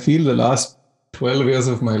like I feel the last 12 years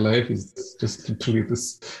of my life is just literally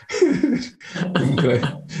this.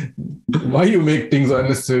 Why you make things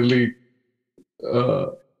unnecessarily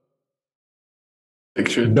dark?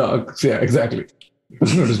 Yeah, exactly. It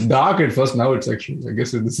was dark at first, now it's sexual. I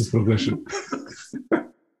guess this is progression.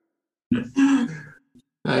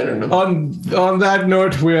 I don't know. On that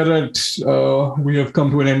note, we have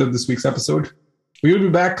come to an end of this week's episode. We will be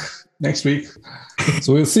back next week.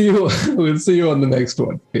 So we'll see you on the next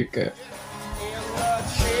one. Take care.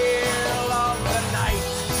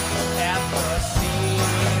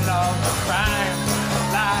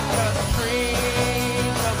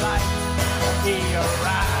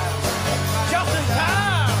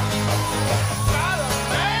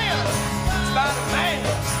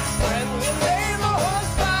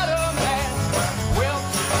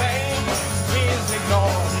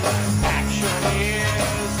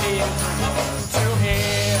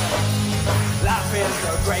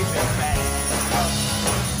 Great